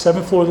up to the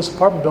 7th floor of this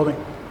apartment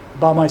building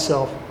by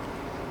myself.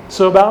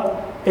 So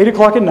about 8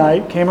 o'clock at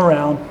night came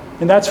around,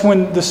 and that's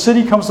when the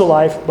city comes to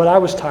life, but I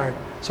was tired.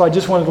 So I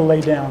just wanted to lay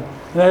down.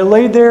 And I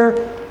laid there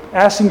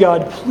asking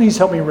God, please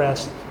help me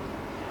rest.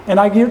 And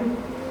I get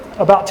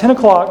about 10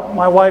 o'clock,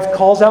 my wife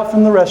calls out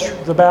from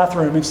the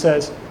bathroom and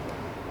says,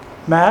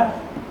 Matt,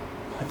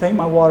 I think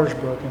my water's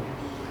broken.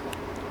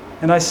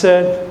 And I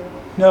said,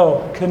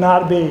 no, it could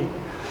not be.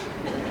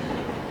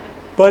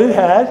 But it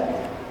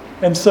had.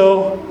 And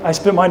so I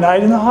spent my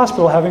night in the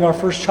hospital having our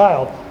first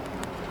child.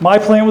 My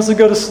plan was to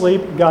go to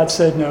sleep. God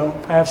said, no,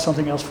 I have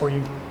something else for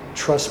you.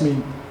 Trust me.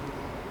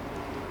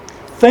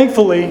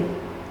 Thankfully,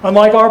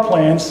 unlike our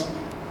plans,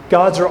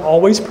 God's are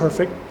always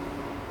perfect.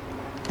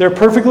 They're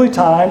perfectly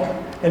timed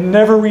and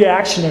never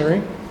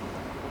reactionary.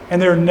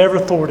 And they're never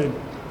thwarted.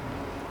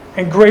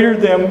 And greater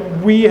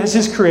than we as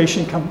His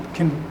creation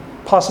can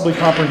possibly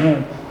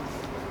comprehend.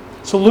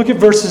 So look at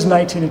verses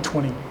 19 and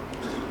 20.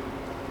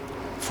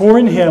 For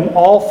in Him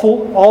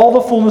all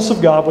the fullness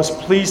of God was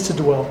pleased to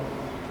dwell,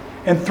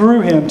 and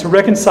through Him to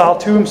reconcile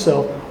to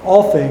Himself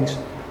all things,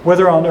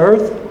 whether on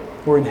earth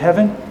or in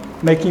heaven,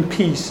 making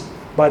peace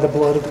by the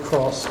blood of the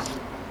cross.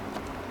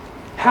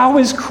 How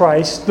is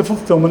Christ the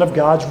fulfillment of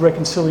God's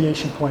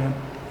reconciliation plan?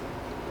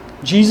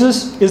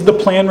 Jesus is the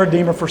planned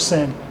redeemer for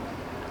sin.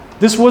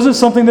 This wasn't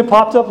something that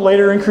popped up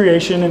later in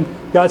creation and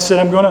God said,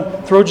 I'm going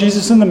to throw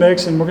Jesus in the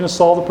mix and we're going to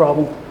solve the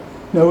problem.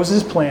 No, it was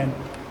His plan.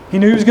 He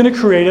knew He was going to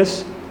create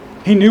us.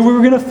 He knew we were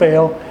going to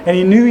fail, and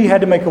He knew He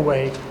had to make a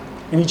way,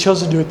 and He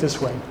chose to do it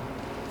this way.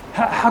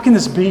 How can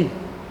this be?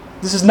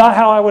 This is not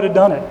how I would have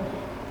done it.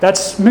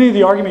 That's many of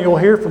the argument you'll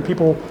hear from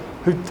people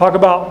who talk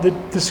about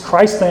this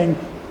Christ thing.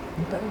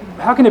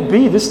 How can it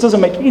be? This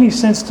doesn't make any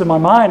sense to my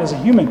mind as a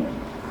human.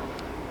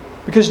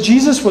 Because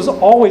Jesus was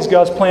always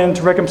God's plan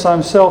to reconcile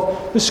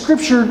himself. The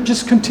Scripture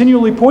just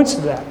continually points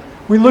to that.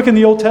 We look in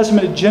the Old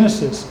Testament at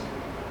Genesis.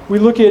 We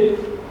look at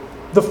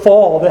the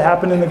fall that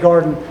happened in the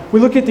garden. We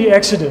look at the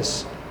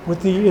Exodus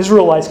with the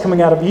Israelites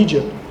coming out of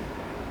Egypt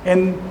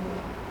and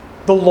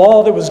the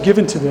law that was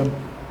given to them.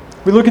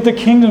 We look at the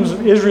kingdoms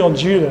of Israel and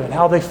Judah and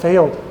how they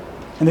failed.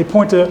 And they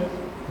point to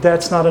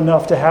that's not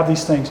enough to have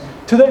these things.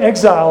 To the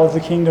exile of the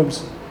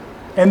kingdoms.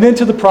 And then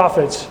to the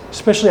prophets,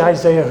 especially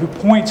Isaiah, who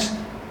points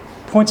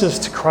us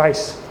to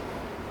Christ.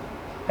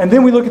 And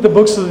then we look at the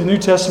books of the New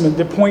Testament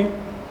that point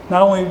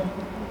not only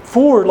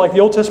forward, like the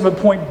Old Testament,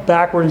 point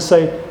backward and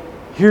say,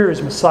 here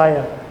is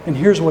Messiah, and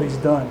here's what he's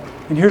done,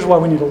 and here's why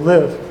we need to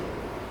live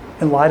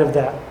in light of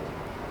that.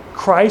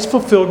 Christ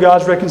fulfilled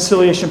God's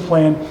reconciliation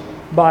plan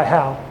by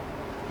how?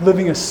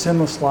 Living a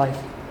sinless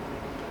life.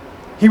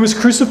 He was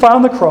crucified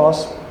on the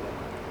cross,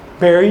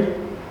 buried,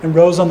 and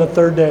rose on the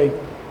third day,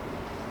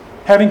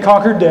 having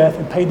conquered death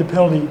and paid the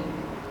penalty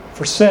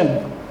for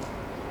sin.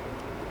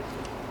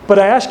 But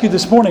I ask you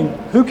this morning,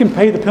 who can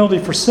pay the penalty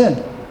for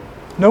sin?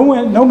 No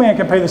man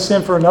can pay the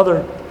sin for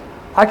another.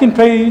 I can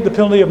pay the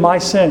penalty of my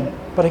sin,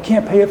 but I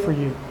can't pay it for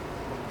you.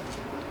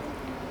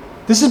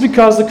 This is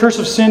because the curse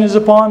of sin is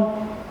upon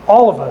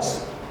all of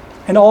us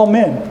and all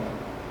men.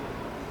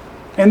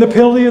 And the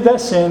penalty of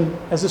that sin,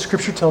 as the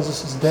Scripture tells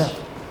us, is death.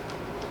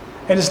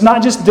 And it's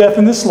not just death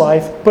in this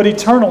life, but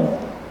eternal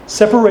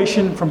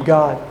separation from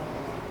God.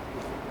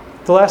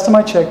 The last time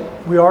I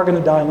checked, we are going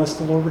to die unless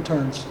the Lord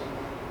returns.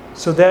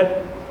 So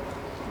that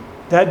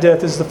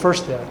death is the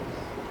first death.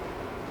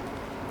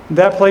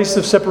 That place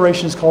of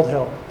separation is called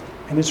hell,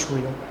 and it's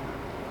real.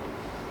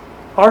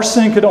 Our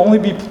sin could only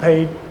be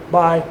paid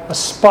by a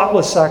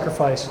spotless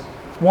sacrifice,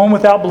 one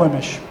without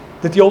blemish,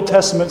 that the Old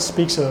Testament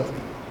speaks of,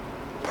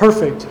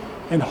 perfect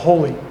and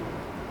holy.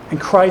 And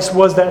Christ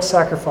was that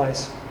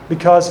sacrifice,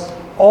 because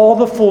all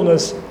the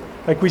fullness,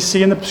 like we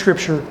see in the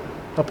Scripture,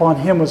 upon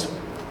him was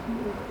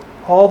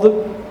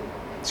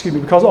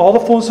because all the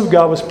fullness of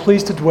God was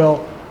pleased to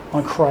dwell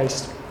on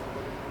Christ.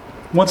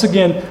 Once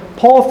again,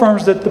 Paul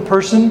affirms that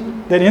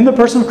in the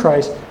person of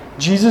Christ,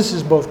 Jesus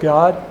is both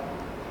God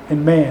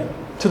and man.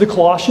 To the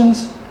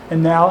Colossians,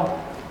 and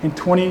now in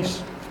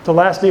the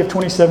last day of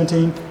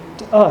 2017,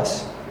 to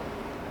us.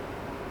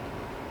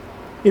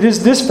 It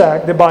is this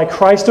fact that by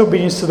Christ's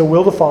obedience to the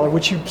will of the Father,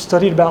 which you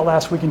studied about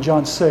last week in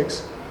John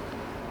 6,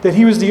 that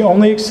he was the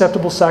only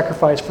acceptable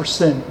sacrifice for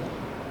sin.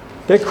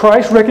 That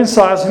Christ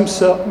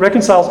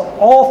reconciles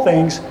all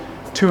things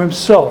to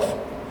himself,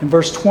 in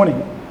verse 20,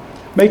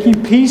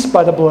 making peace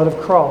by the blood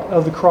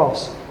of the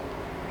cross.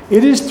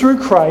 It is through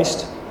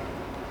Christ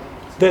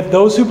that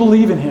those who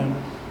believe in him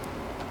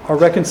are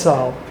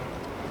reconciled.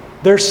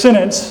 Their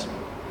sentence,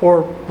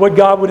 or what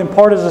God would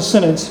impart as a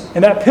sentence,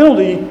 and that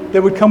penalty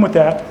that would come with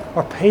that,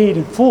 are paid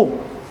in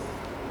full.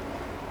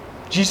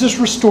 Jesus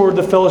restored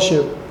the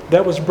fellowship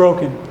that was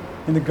broken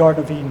in the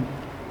Garden of Eden.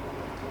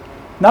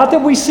 Not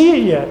that we see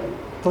it yet.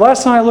 The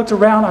last time I looked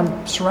around,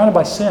 I'm surrounded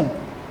by sin.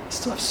 I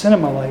still have sin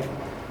in my life.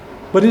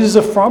 But it is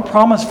a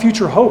promised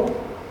future hope.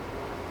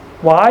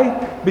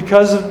 Why?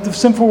 Because of the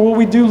sinful world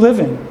we do live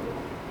in,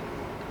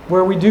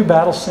 where we do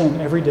battle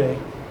sin every day.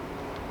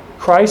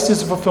 Christ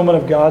is the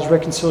fulfillment of God's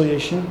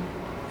reconciliation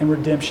and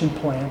redemption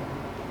plan.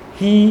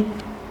 He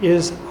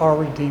is our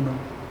Redeemer.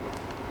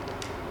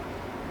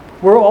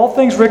 Were all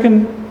things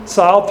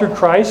reconciled through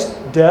Christ's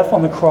death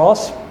on the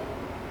cross?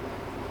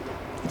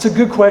 It's a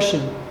good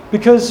question,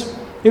 because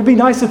it would be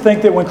nice to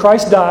think that when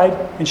Christ died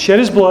and shed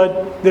his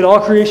blood, that all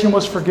creation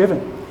was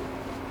forgiven.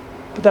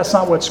 But that's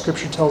not what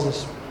Scripture tells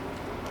us.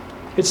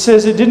 It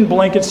says it didn't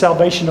blanket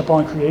salvation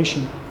upon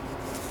creation.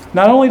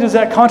 Not only does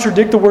that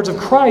contradict the words of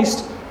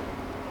Christ,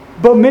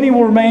 but many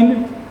will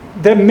remain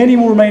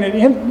at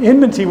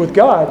enmity with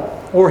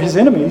God, or his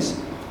enemies,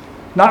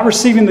 not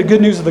receiving the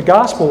good news of the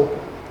gospel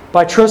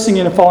by trusting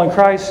in and following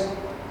Christ.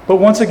 But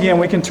once again,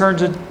 we can turn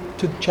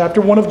to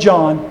chapter 1 of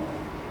John,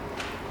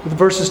 with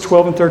verses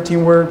 12 and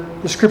 13, where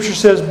the Scripture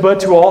says, "But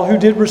to all who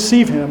did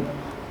receive him,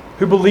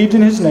 who believed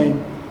in his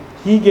name,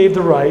 he gave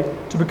the right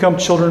to become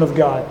children of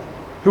God,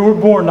 who were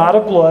born not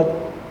of blood,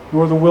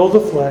 nor the will of the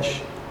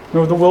flesh,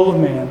 nor the will of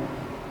man,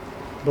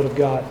 but of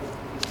God."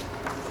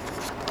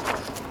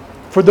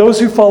 For those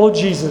who follow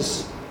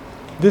Jesus,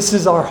 this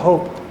is our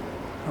hope,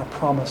 our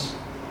promise,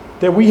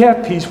 that we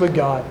have peace with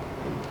God,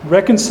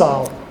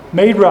 reconciled,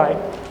 made right,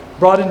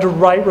 brought into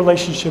right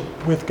relationship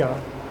with God.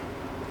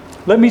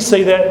 Let me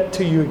say that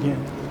to you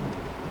again.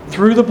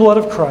 Through the blood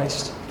of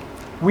Christ,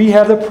 we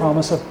have the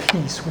promise of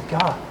peace with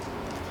God.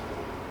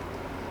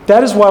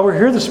 That is why we're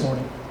here this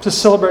morning, to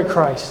celebrate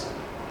Christ.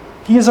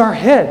 He is our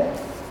head.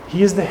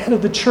 He is the head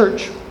of the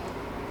church.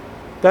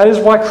 That is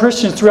why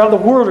Christians throughout the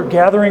world are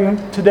gathering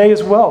today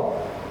as well,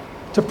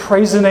 to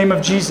praise the name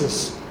of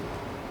Jesus.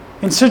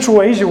 In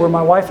Central Asia, where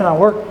my wife and I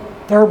work,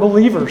 there are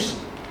believers.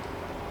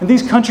 And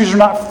these countries are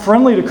not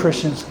friendly to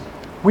Christians.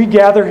 We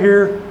gather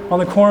here on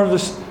the corner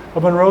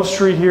of Monroe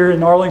Street here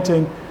in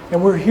Arlington,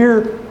 and we're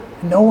here,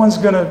 and no one's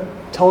going to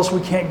tell us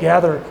we can't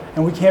gather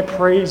and we can't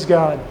praise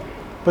God.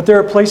 But there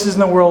are places in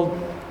the world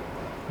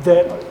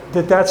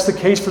that's the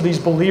case for these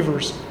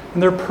believers,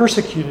 and they're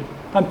persecuted.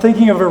 I'm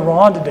thinking of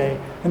Iran today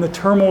and the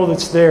turmoil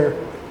that's there.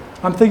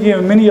 I'm thinking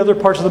of many other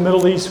parts of the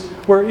Middle East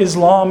where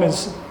Islam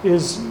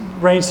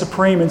reigns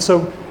supreme. And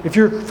so if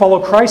you follow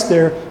Christ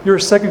there, you're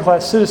a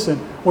second-class citizen,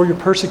 or you're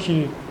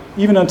persecuted,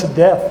 even unto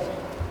death.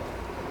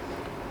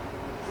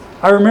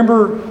 I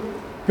remember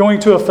going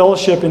to a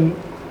fellowship in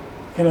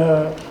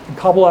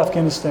Kabul,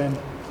 Afghanistan.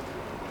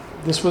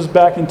 This was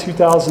back in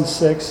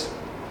 2006.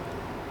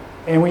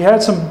 And we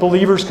had some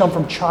believers come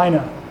from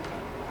China.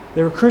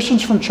 They were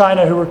Christians from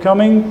China who were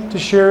coming to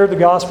share the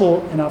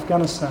gospel in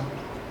Afghanistan.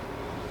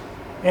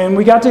 And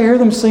we got to hear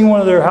them sing one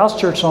of their house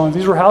church songs.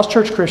 These were house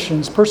church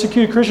Christians,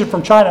 persecuted Christians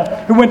from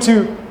China, who went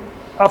to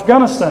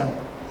Afghanistan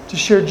to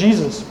share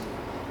Jesus.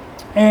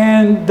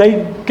 And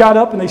they got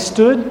up and they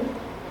stood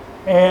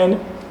and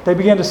they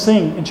began to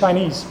sing in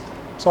Chinese.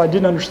 So I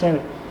didn't understand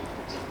it.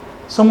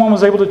 Someone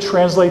was able to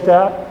translate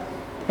that.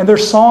 And their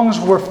songs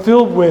were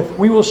filled with,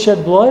 "We will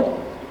shed blood,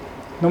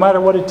 no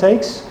matter what it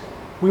takes.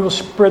 We will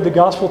spread the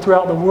gospel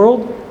throughout the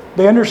world."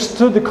 They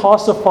understood the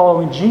cost of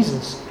following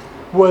Jesus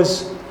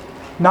was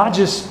not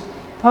just,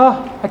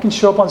 I can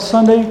show up on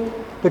Sunday.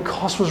 The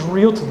cost was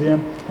real to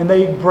them, and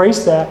they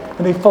embraced that,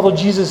 and they followed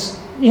Jesus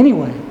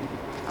anyway.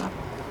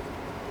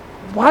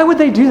 Why would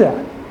they do that?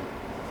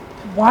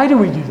 Why do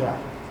we do that?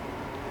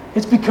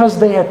 It's because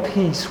they had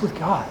peace with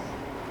God.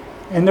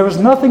 And there was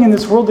nothing in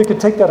this world that could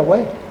take that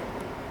away.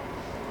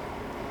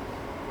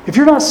 If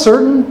you're not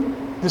certain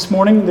this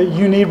morning that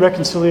you need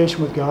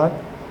reconciliation with God,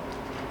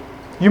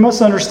 you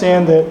must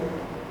understand that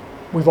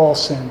we've all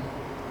sinned.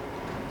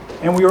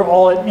 And we are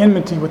all at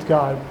enmity with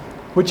God,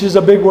 which is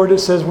a big word that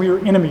says we are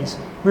enemies.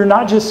 We're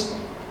not just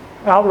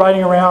out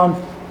riding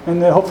around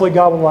and that hopefully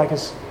God will like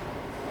us.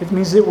 It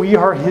means that we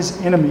are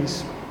His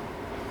enemies.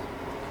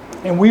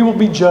 And we will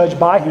be judged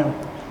by Him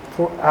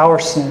for our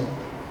sin.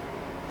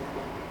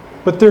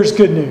 But there's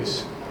good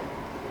news.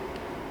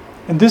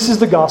 And this is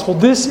the gospel.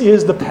 This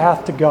is the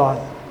path to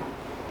God.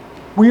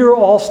 We are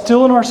all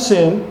still in our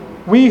sin.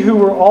 We who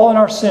were all in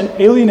our sin,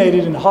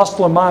 alienated and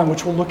hostile in mind,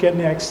 which we'll look at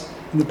next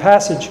in the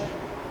passage.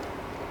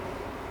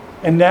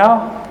 And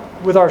now,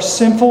 with our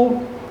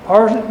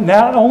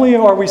not only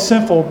are we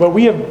sinful, but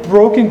we have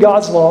broken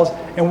God's laws,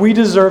 and we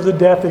deserve the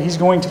death that He's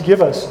going to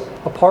give us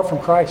apart from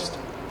Christ.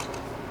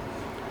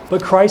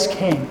 But Christ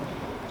came,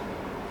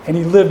 and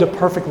He lived a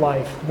perfect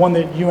life, one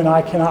that you and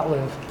I cannot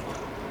live.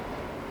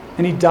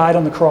 And He died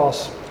on the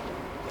cross.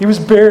 He was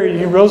buried, and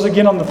He rose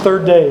again on the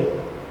third day.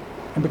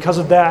 And because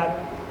of that,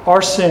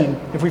 our sin,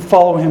 if we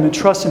follow Him and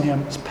trust in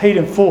Him, is paid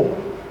in full.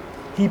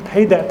 He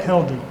paid that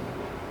penalty.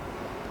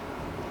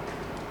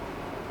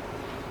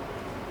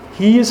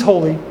 He is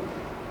holy,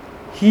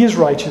 He is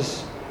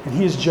righteous, and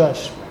He is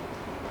just.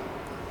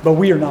 But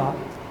we are not.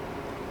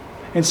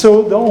 And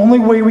so the only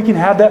way we can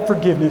have that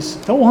forgiveness,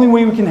 the only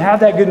way we can have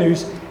that good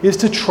news, is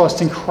to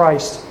trust in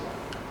Christ.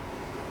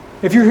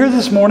 If you're here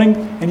this morning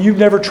and you've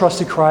never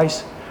trusted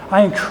Christ,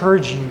 I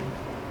encourage you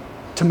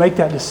to make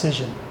that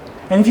decision.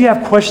 And if you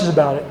have questions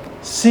about it,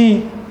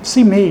 see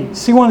me,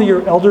 see one of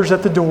your elders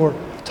at the door,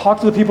 talk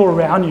to the people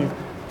around you.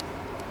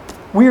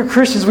 We are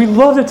Christians. We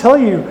love to tell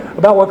you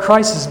about what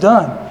Christ has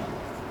done.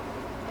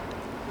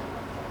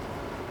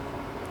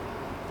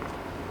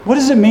 What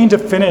does it mean to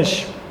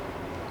finish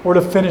or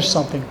to finish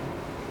something?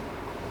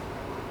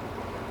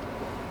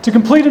 To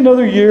complete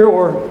another year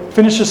or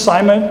finish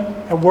assignment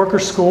at work or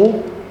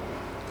school?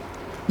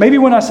 Maybe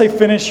when I say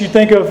finish, you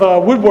think of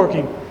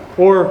woodworking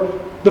or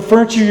the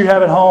furniture you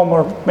have at home,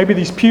 or maybe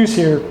these pews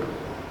here.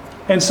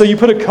 And so you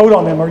put a coat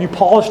on them, or you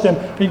polish them,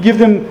 or you give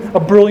them a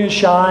brilliant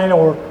shine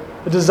or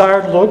a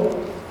desired look.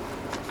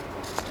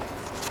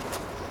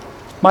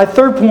 My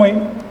third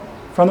point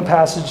from the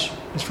passage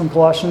is from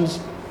Colossians.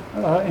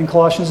 In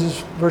Colossians is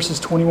verses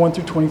 21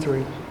 through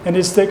 23. And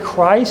it's that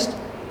Christ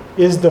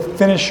is the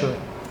finisher.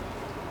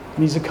 And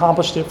He's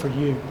accomplished it for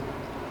you.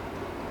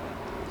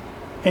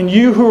 And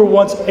you who were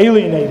once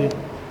alienated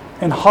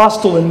and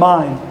hostile in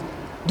mind,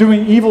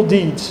 doing evil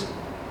deeds,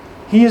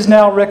 He is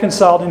now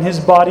reconciled in His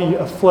body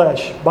of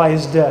flesh by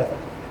His death,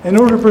 in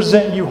order to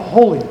present you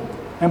holy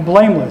and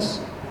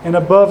blameless and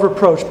above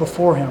reproach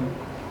before Him.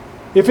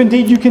 If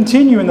indeed you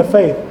continue in the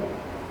faith,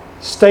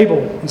 stable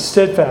and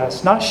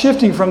steadfast, not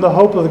shifting from the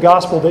hope of the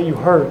gospel that you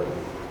heard,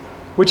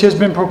 which has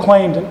been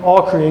proclaimed in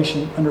all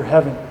creation under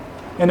heaven,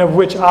 and of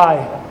which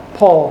I,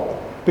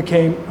 Paul,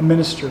 became a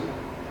minister.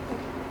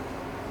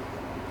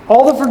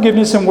 All the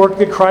forgiveness and work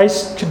that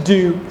Christ could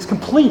do is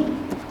complete.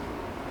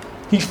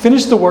 He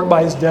finished the work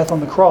by His death on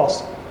the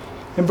cross.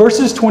 In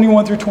verses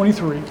 21 through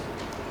 23,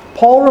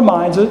 Paul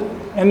reminds it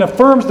and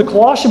affirms the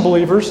Colossian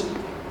believers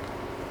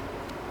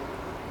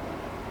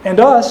and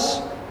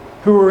us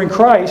who are in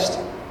Christ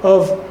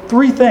of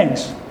three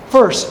things.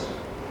 First,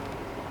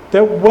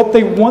 that what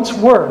they once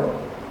were,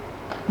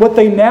 what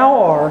they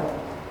now are,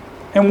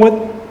 and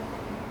what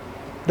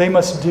they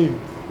must do.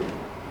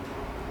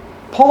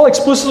 Paul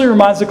explicitly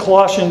reminds the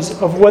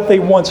Colossians of what they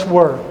once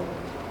were.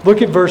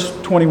 Look at verse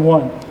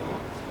 21.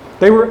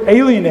 They were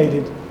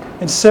alienated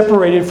and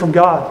separated from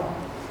God.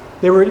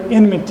 They were at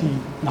enmity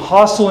and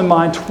hostile in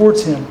mind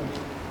towards Him,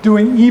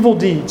 doing evil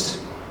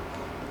deeds.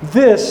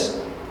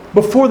 This,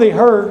 before they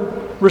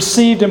heard,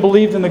 received, and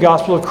believed in the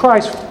gospel of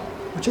Christ,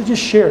 which I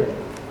just shared.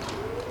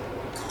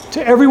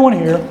 To everyone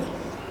here,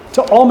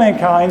 to all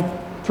mankind,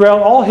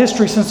 throughout all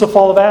history since the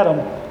fall of Adam,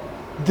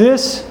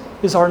 this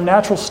is our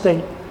natural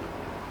state.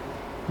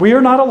 We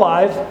are not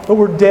alive, but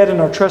we're dead in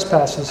our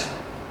trespasses.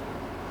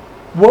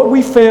 What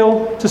we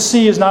fail to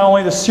see is not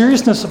only the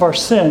seriousness of our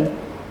sin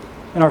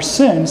and our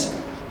sins,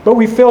 but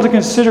we fail to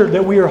consider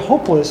that we are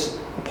hopeless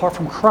apart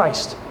from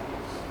Christ.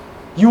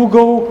 You will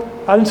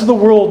go out into the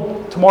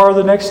world tomorrow or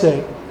the next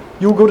day.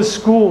 You will go to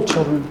school,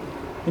 children,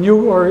 and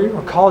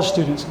or college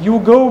students. You will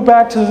go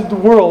back to the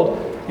world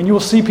and you will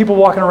see people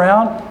walking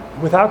around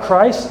without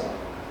Christ,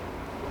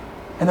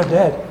 and they're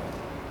dead.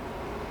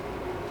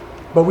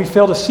 But we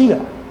fail to see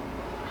that.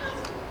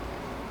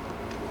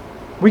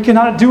 We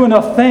cannot do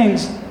enough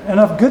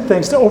good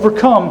things to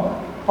overcome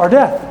our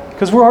death,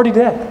 because we're already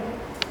dead.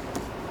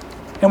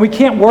 And we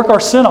can't work our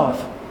sin off.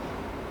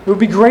 It would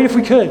be great if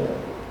we could,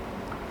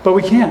 but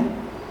we can't.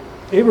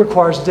 It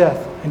requires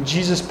death, and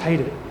Jesus paid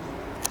it.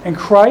 And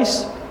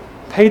Christ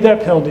paid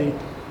that penalty,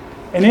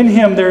 and in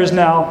Him there is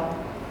now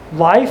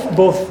life,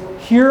 both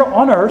here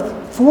on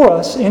earth for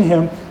us in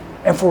Him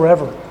and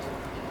forever.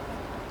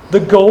 The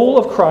goal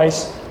of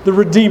Christ, the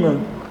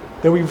Redeemer,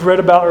 that we've read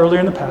about earlier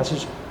in the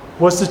passage,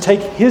 was to take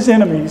His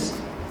enemies,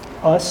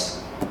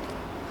 us,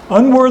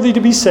 unworthy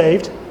to be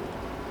saved,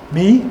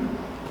 me,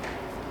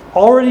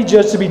 already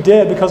judged to be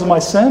dead because of my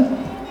sin,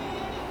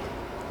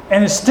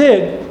 and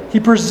instead He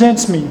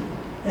presents me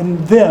and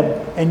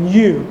them and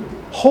you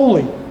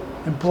holy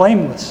and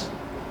blameless.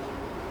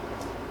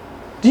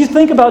 Do you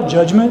think about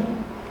judgment?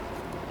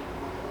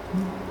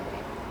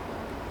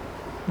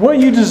 What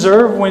you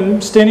deserve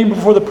when standing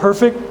before the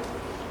perfect,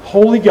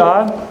 holy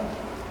God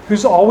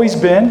who's always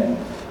been,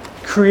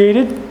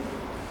 created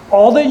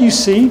all that you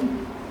see,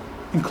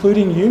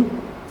 including you.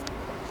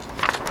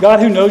 God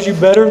who knows you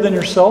better than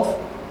yourself,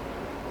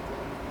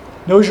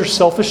 knows your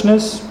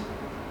selfishness,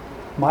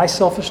 my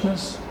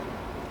selfishness,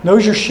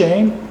 knows your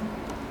shame,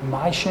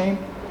 my shame.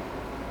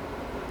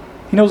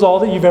 He knows all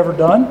that you've ever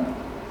done.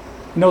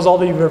 He knows all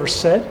that you've ever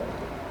said.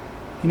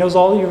 He knows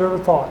all that you've ever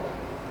thought.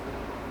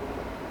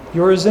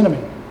 You're His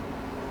enemy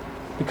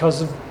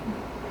because of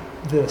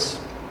this.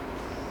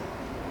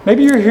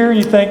 Maybe you're here and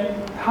you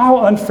think,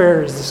 how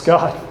unfair is this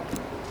God?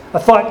 I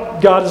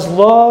thought God is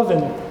love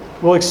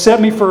and will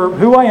accept me for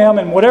who I am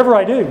and whatever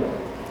I do.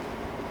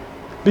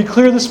 Be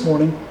clear this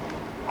morning,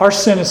 our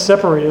sin has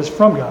separated us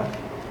from God.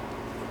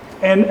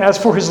 And as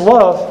for His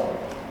love,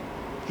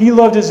 He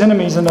loved His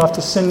enemies enough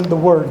to send the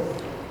Word,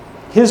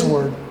 His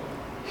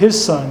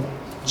Son,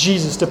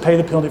 Jesus, to pay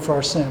the penalty for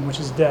our sin, which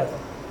is death.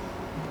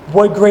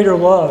 What greater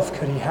love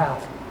could He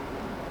have?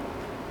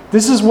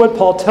 This is what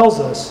Paul tells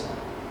us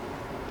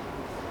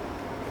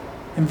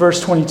in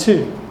verse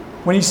 22,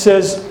 when he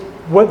says,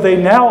 what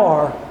they now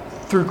are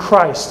through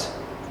Christ.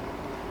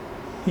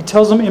 He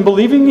tells them, in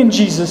believing in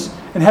Jesus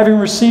and having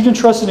received and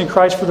trusted in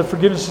Christ for the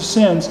forgiveness of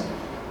sins,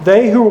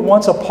 they who were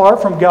once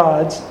apart from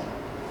God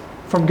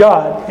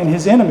and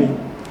His enemy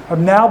have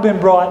now been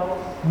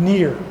brought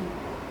near.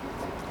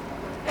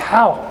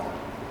 How?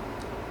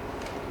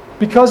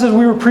 Because, as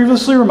we were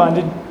previously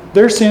reminded,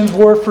 their sins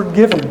were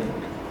forgiven.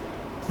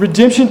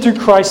 Redemption through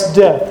Christ's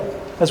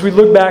death, as we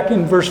look back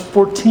in verse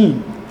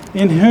 14,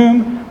 in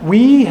whom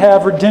we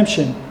have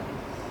redemption,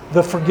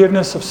 the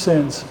forgiveness of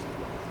sins.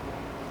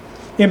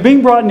 In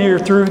being brought near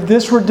through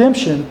this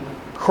redemption,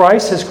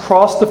 Christ has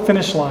crossed the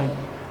finish line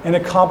and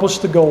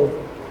accomplished the goal,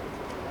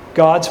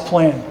 God's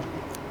plan.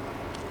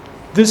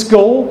 This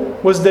goal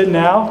was that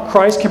now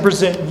Christ can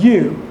present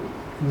you,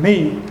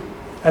 me,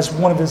 as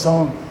one of His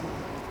own.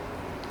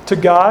 To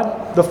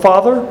God, the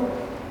Father,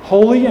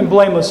 holy and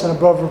blameless and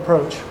above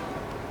reproach.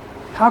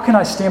 How can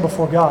I stand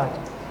before God?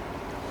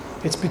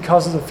 It's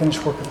because of the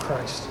finished work of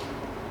Christ.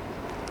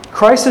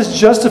 Christ has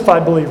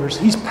justified believers.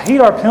 He's paid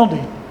our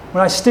penalty.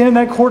 When I stand in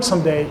that court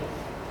someday,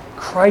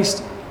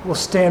 Christ will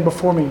stand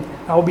before me.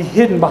 I will be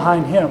hidden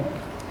behind Him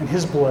and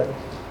His blood.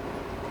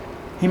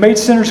 He made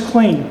sinners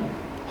clean,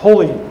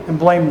 holy, and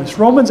blameless.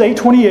 Romans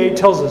 8:28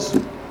 tells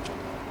us,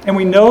 and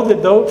we know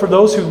that for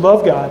those who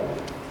love God,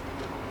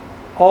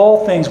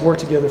 all things work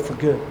together for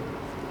good.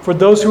 For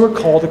those who are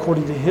called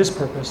according to His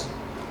purpose.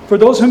 For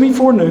those whom He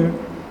foreknew,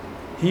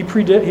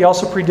 He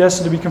also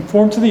predestined to be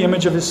conformed to the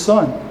image of His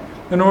Son,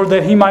 in order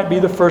that He might be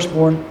the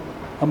firstborn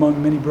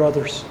among many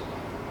brothers.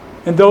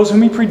 And those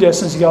whom He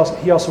predestined,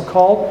 He also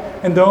called.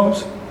 And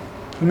those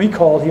whom He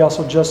called, He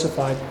also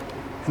justified.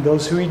 And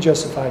those whom He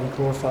justified, He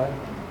glorified.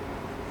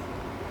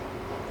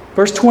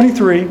 Verse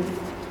 23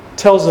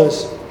 tells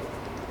us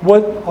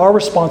what our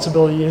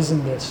responsibility is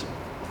in this.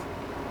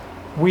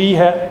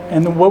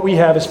 What we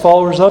have as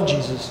followers of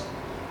Jesus.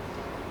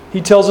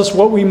 He tells us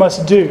what we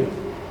must do.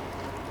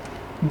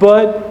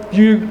 But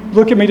you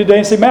look at me today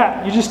and say,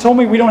 Matt, you just told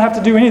me we don't have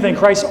to do anything.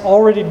 Christ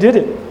already did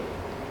it.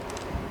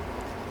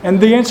 And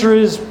the answer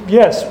is,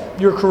 yes,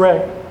 you're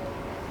correct.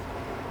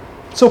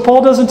 So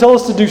Paul doesn't tell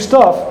us to do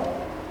stuff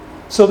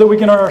so that we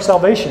can earn our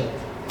salvation.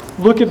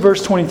 Look at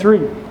verse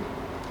 23.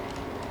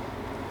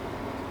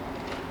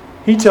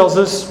 He tells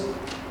us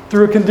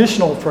through a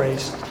conditional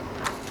phrase,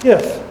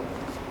 if.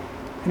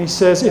 And he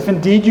says, if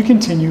indeed you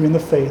continue in the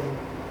faith,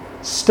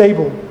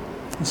 stable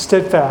and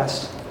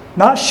steadfast,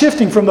 not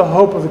shifting from the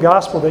hope of the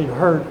gospel that you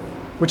heard,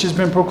 which has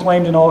been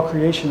proclaimed in all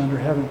creation under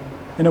heaven,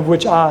 and of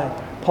which I,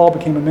 Paul,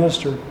 became a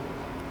minister.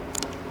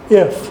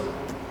 If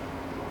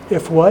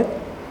what?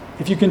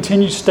 If you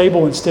continue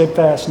stable and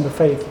steadfast in the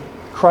faith,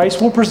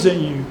 Christ will present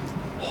you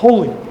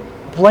holy,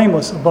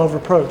 blameless, above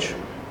reproach.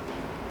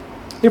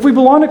 If we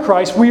belong to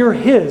Christ, we are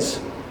His.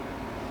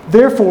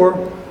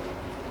 Therefore,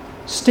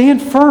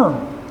 stand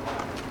firm,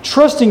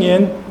 trusting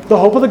in the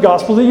hope of the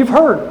gospel that you've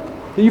heard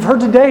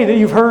today, that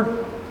you've heard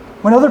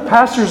when other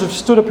pastors have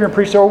stood up here and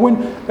preached, or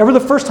whenever the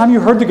first time you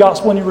heard the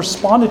gospel and you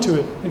responded to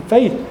it in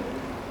faith.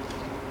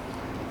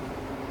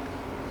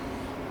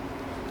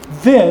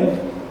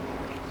 Then,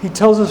 he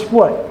tells us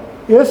what?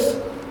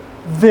 If,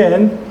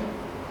 then,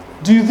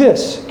 do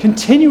this.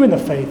 Continue in the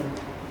faith.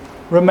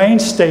 Remain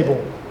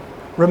stable.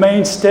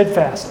 Remain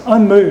steadfast,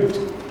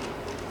 unmoved.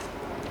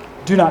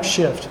 Do not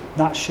shift,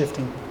 not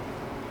shifting.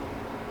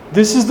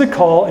 This is the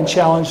call and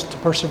challenge to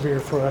persevere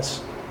for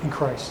us in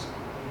Christ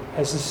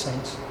as His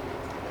saints.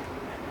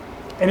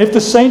 And if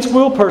the saints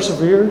will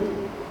persevere,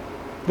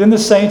 then the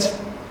saints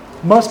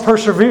must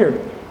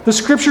persevere. The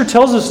Scripture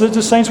tells us that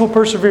the saints will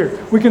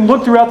persevere. We can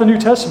look throughout the New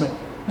Testament.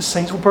 The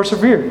saints will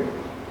persevere.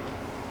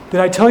 Did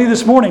I tell you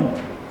this morning,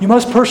 you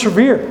must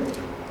persevere?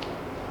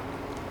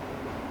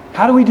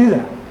 How do we do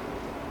that?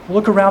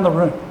 Look around the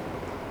room.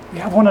 We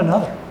have one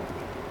another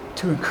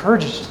to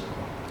encourage us,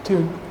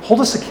 to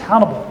hold us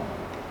accountable,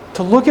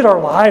 to look at our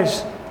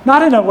lives,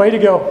 not in a way to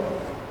go,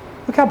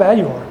 look how bad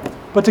you are,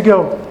 but to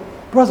go,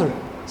 brother,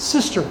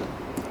 sister,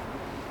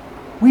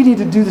 we need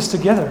to do this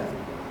together.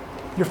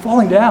 You're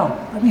falling down.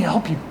 Let me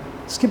help you.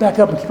 Let's get back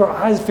up and keep our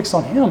eyes fixed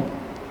on Him.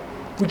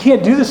 We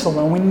can't do this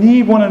alone. We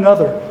need one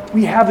another.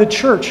 We have the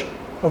church,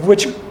 of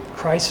which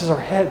Christ is our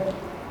head.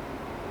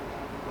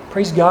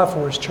 Praise God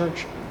for His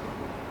church.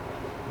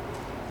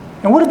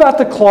 And what about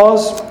the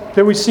clause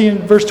that we see in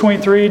verse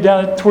 23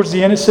 down towards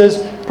the end? It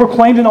says,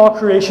 proclaimed in all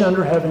creation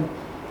under heaven.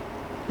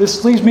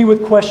 This leaves me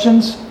with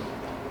questions.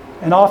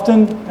 And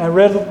often I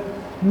read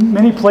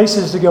many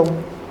places to go,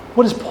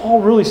 what is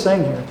Paul really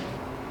saying here?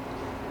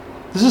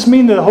 Does this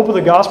mean that the hope of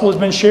the gospel has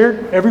been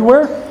shared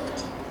everywhere?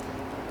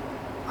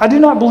 I do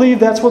not believe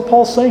that's what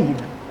Paul's saying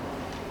here.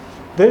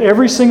 That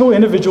every single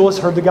individual has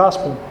heard the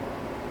gospel.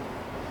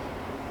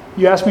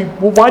 You ask me,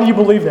 well, why do you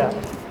believe that?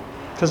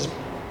 Because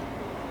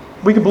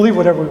we can believe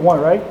whatever we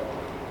want, right?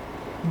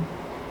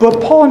 But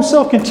Paul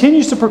himself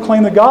continues to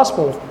proclaim the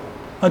gospel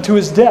unto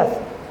his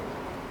death.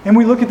 And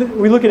we look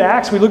at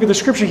Acts, we look at the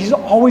Scripture, he's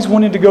always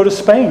wanted to go to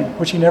Spain,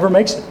 which he never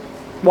makes it.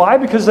 Why?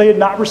 Because they had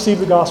not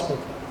received the gospel.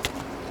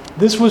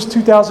 This was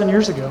 2,000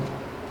 years ago.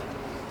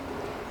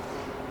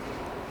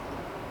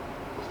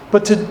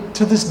 But to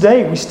this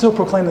day, we still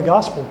proclaim the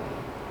gospel.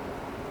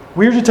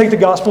 We are to take the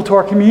gospel to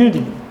our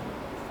community,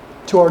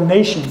 to our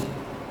nation,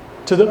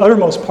 to the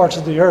uttermost parts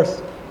of the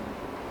earth,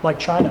 like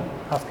China,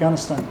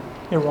 Afghanistan,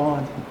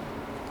 Iran,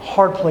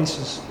 hard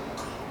places.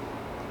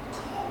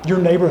 Your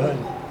neighborhood,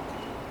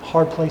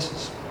 hard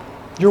places.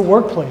 Your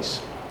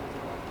workplace,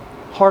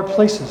 hard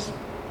places.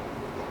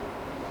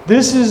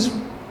 This is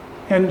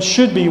and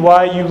should be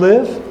why you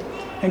live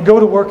and go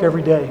to work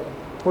every day,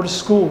 or to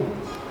school,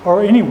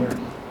 or anywhere.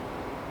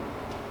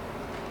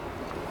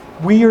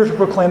 We are to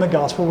proclaim the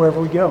gospel wherever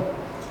we go.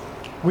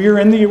 We are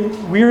in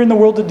the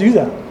world to do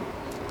that.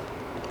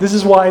 This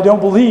is why I don't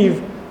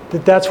believe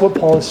that that's what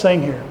Paul is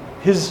saying here.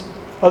 His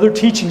other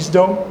teachings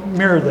don't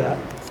mirror that.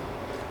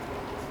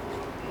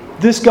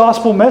 This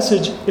gospel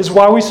message is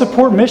why we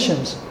support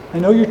missions. I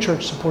know your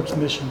church supports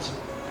missions.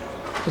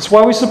 It's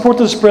why we support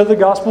the spread of the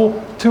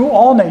gospel to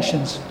all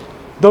nations.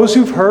 Those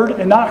who've heard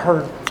and not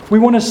heard. We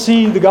want to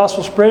see the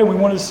gospel spread, and we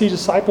want to see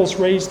disciples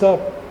raised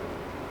up.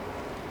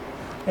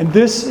 And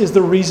this is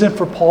the reason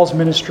for Paul's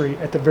ministry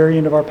at the very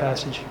end of our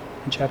passage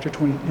in chapter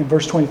 20, in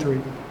verse 23.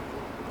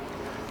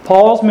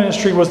 Paul's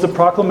ministry was the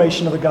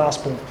proclamation of the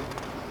gospel.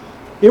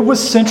 It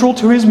was central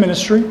to his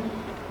ministry.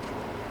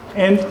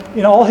 And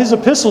in all his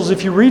epistles,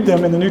 if you read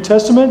them in the New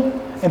Testament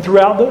and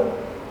throughout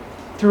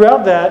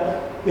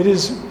that, it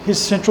is his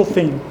central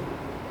theme.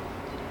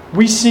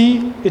 We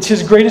see it's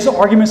his greatest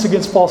arguments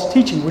against false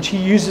teaching, which he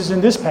uses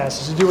in this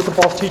passage to do with the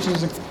false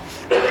teachings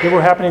that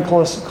were happening in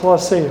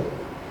Colossae.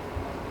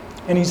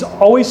 And he's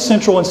always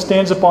central and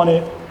stands upon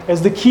it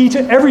as the key to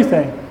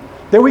everything.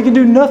 That we can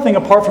do nothing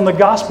apart from the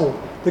gospel.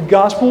 The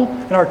gospel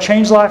and our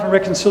changed life and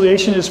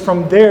reconciliation is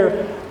from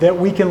there that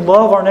we can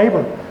love our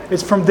neighbor.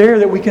 It's from there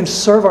that we can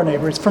serve our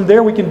neighbor. It's from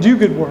there we can do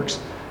good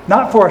works.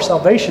 Not for our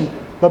salvation,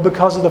 but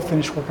because of the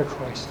finished work of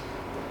Christ.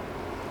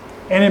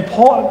 And in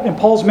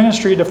Paul's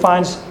ministry, it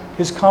defines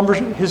his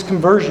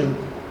conversion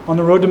on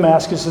the road to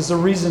Damascus as the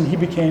reason he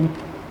became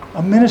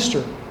a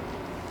minister.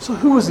 So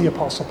who was the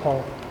Apostle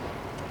Paul?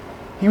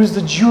 He was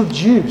the Jew of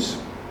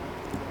Jews.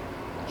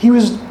 He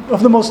was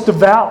of the most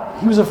devout.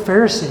 He was a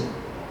Pharisee.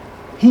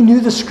 He knew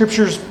the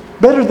Scriptures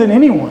better than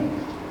anyone.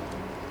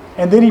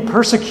 And then he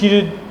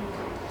persecuted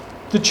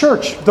the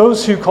church,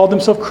 those who called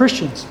themselves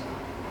Christians.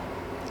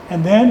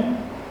 And then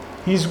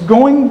he's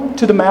going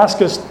to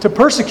Damascus to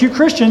persecute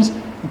Christians,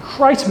 and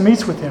Christ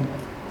meets with him.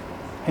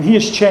 And he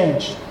is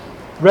changed,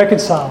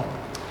 reconciled,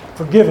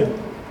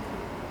 forgiven.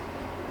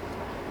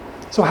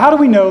 So how do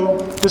we know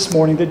this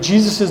morning that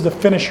Jesus is the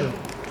finisher?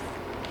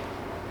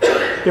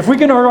 If we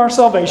can earn our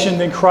salvation,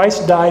 then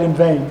Christ died in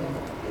vain.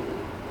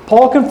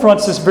 Paul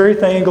confronts this very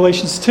thing in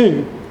Galatians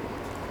 2.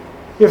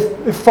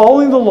 If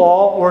following the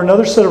law or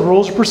another set of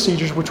rules or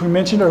procedures, which we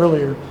mentioned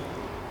earlier,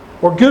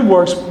 or good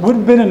works would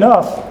have been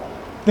enough,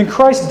 then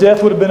Christ's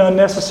death would have been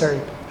unnecessary.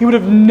 He would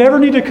have never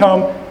needed to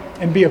come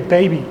and be a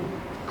baby,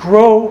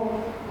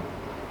 grow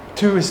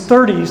to his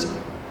 30s,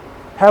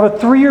 have a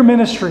 3-year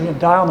ministry, and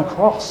die on the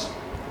cross.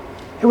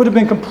 It would have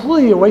been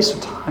completely a waste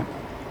of time.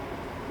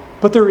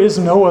 But there is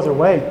no other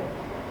way.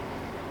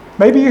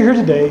 Maybe you're here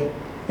today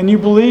and you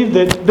believe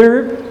that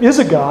there is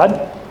a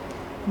God,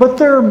 but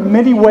there are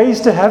many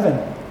ways to heaven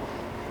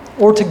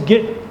or to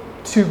get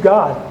to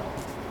God.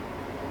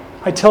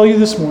 I tell you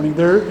this morning,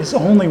 there is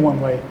only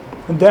one way,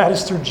 and that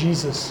is through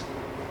Jesus.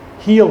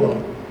 He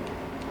alone.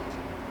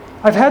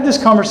 I've had this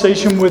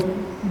conversation with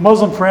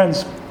Muslim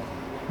friends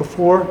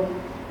before.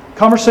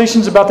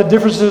 Conversations about the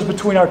differences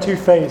between our two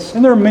faiths.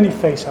 And there are many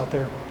faiths out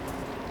there.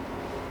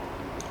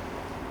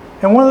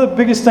 And one of the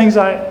biggest things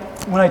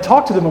when I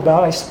talk to them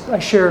about, I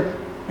share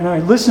and I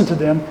listen to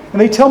them,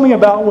 and they tell me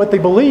about what they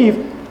believe,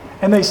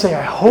 and they say,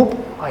 I hope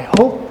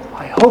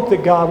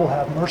that God will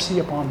have mercy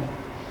upon them.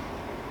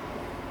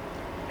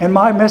 And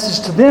my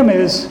message to them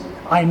is,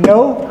 I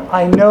know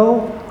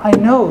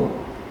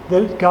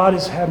that God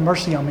has had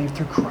mercy on me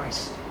through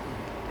Christ.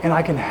 And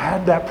I can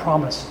have that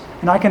promise.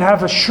 And I can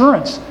have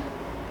assurance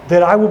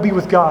that I will be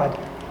with God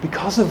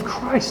because of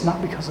Christ,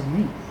 not because of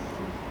me.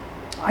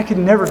 I could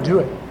never do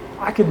it.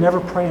 I could never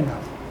pray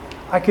enough.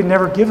 I could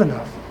never give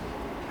enough.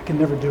 I could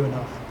never do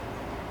enough.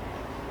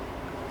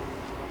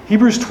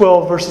 Hebrews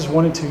 12, verses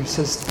 1 and 2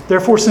 says,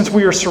 Therefore, since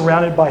we are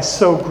surrounded by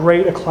so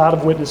great a cloud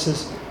of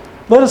witnesses,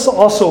 let us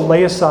also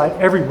lay aside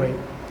every weight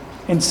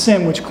and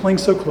sin which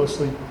clings so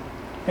closely,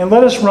 and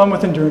let us run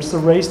with endurance the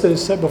race that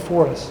is set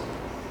before us,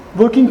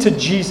 looking to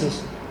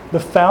Jesus, the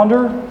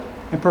founder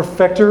and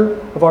perfecter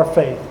of our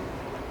faith.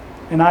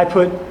 And I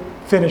put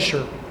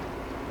finisher.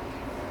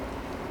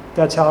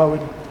 That's how I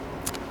would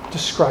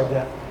describe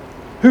that.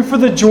 Who for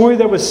the joy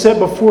that was set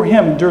before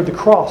him endured the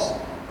cross,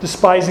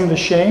 despising the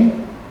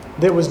shame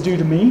that was due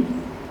to me,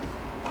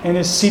 and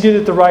is seated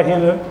at the right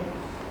hand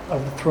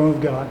of the throne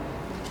of God.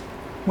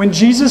 When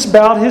Jesus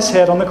bowed his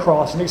head on the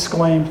cross and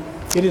exclaimed,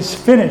 It is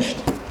finished,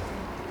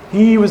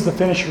 he was the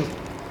finisher.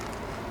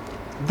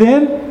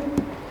 Then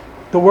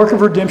the work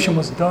of redemption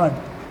was done.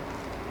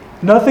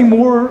 Nothing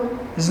more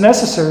is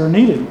necessary or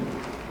needed.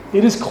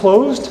 It is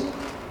closed,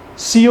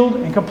 sealed,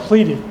 and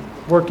completed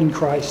work in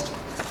Christ.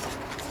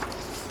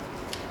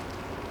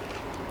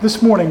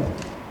 This morning,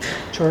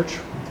 church,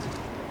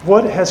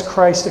 what has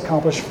Christ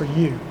accomplished for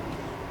you?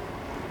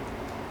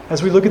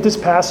 As we look at this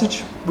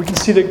passage, we can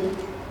see that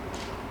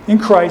in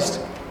Christ,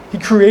 he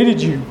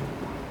created you.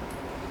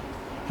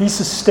 He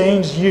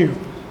sustains you.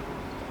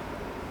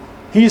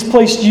 He has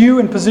placed you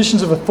in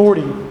positions of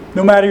authority,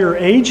 no matter your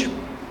age,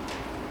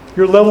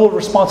 your level of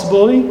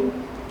responsibility,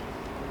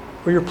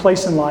 or your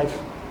place in life.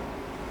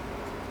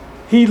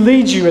 He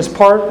leads you as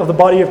part of the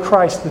body of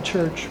Christ, the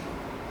church.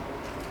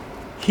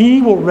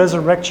 He will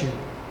resurrect you.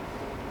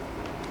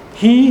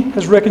 He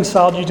has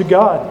reconciled you to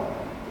God.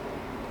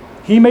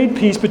 He made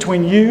peace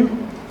between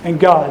you and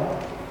God.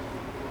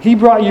 He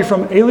brought you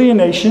from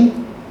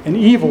alienation and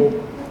evil,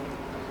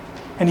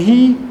 and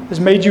He has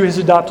made you His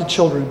adopted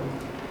children.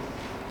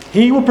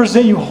 He will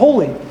present you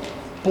holy,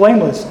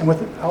 blameless, and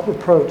without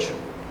reproach.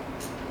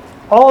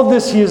 All of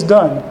this He has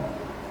done.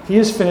 He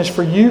has finished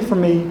for you, for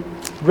me,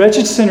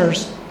 wretched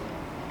sinners,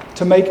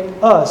 to make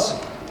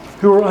us,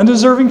 who are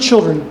undeserving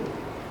children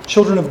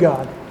of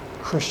God,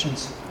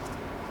 Christians.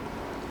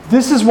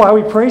 This is why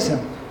we praise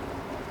Him.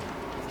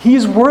 He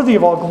is worthy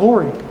of all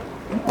glory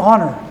and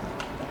honor,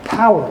 and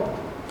power,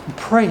 and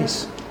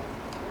praise.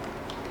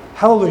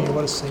 Hallelujah,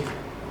 what a Savior.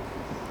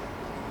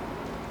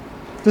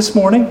 This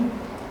morning,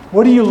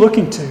 what are you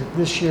looking to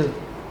this year?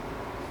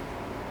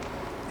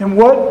 And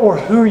what or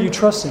who are you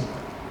trusting?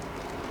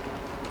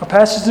 Our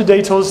passage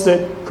today told us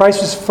that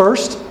Christ was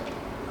first,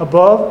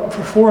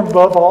 before and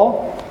above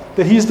all,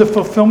 that He is the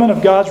fulfillment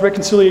of God's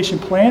reconciliation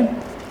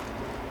plan,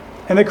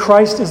 and that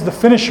Christ is the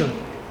finisher,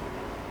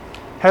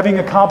 having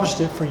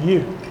accomplished it for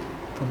you,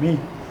 for me.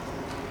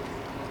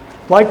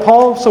 Like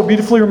Paul so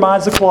beautifully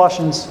reminds the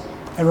Colossians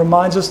and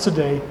reminds us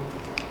today,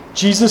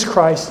 Jesus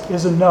Christ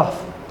is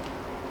enough.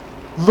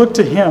 Look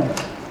to Him.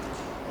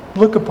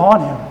 Look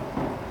upon Him.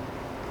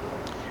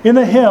 In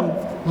the hymn,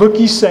 Look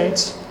Ye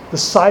Saints, the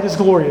sight is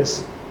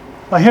glorious,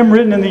 a hymn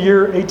written in the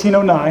year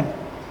 1809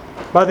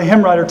 by the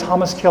hymn writer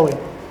Thomas Kelly.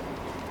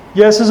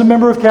 Yes, as a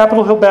member of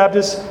Capitol Hill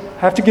Baptist, I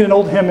have to get an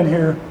old hymn in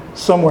here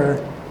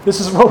somewhere. This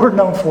is what we're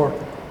known for.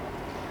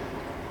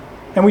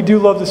 And we do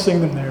love to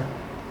sing them there.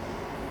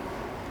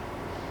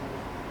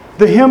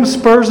 The hymn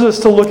spurs us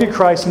to look at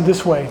Christ in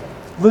this way.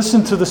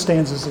 Listen to the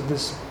stanzas of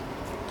this.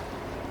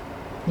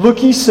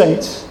 Look, ye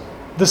saints,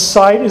 the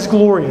sight is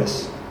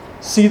glorious.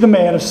 See the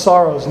man of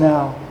sorrows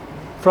now.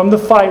 From the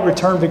fight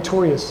return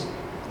victorious.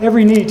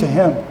 Every knee to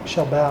him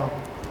shall bow.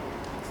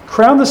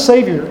 Crown the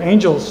Savior,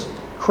 angels,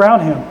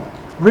 crown him.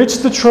 Rich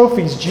the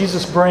trophies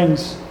Jesus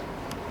brings.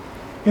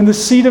 In the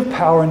seat of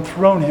power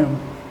enthrone him,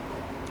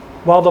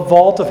 while the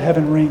vault of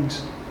heaven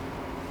rings.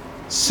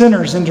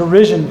 Sinners in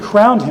derision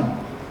crowned him,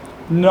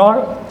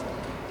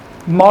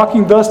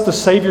 mocking thus the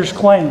Savior's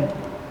claim.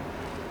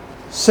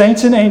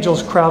 Saints and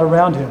angels crowd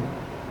around him,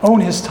 own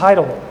his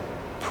title,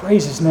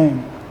 praise his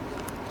name.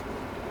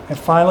 And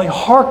finally,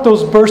 hark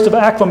those bursts of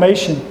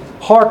acclamation,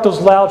 hark those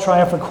loud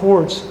triumphant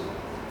chords.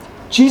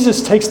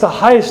 Jesus takes the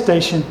highest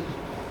station.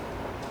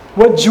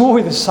 What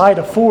joy the sight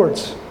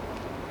affords.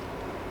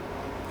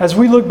 As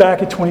we look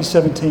back at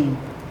 2017,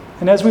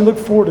 and as we look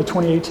forward to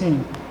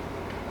 2018,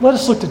 let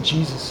us look to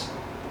Jesus,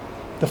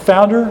 the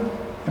founder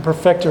and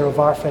perfecter of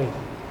our faith.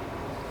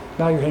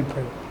 Bow your head and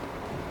pray.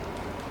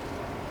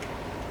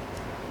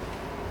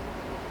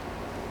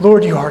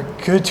 Lord, you are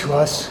good to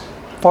us,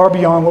 far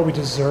beyond what we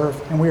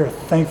deserve, and we are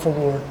thankful,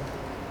 Lord,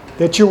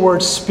 that your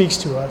word speaks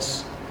to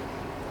us.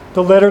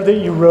 The letter that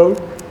you wrote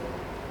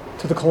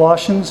to the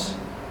Colossians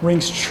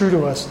rings true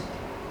to us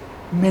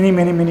many,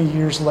 many, many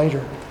years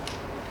later.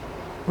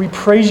 We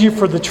praise you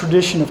for the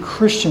tradition of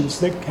Christians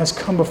that has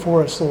come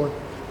before us, Lord,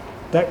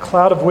 that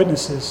cloud of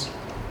witnesses.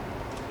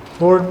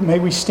 Lord, may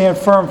we stand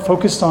firm,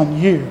 focused on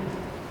you,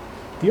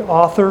 the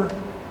author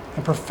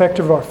and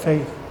perfecter of our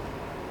faith.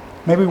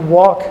 May we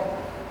walk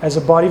as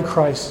a body of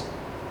Christ,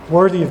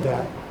 worthy of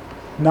that,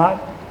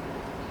 not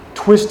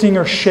twisting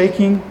or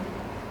shaking,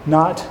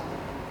 not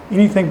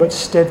anything but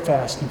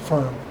steadfast and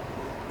firm,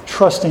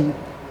 trusting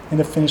in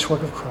the finished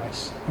work of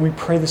Christ. And we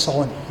pray this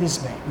all in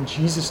his name, in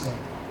Jesus' name.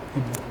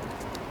 Amen.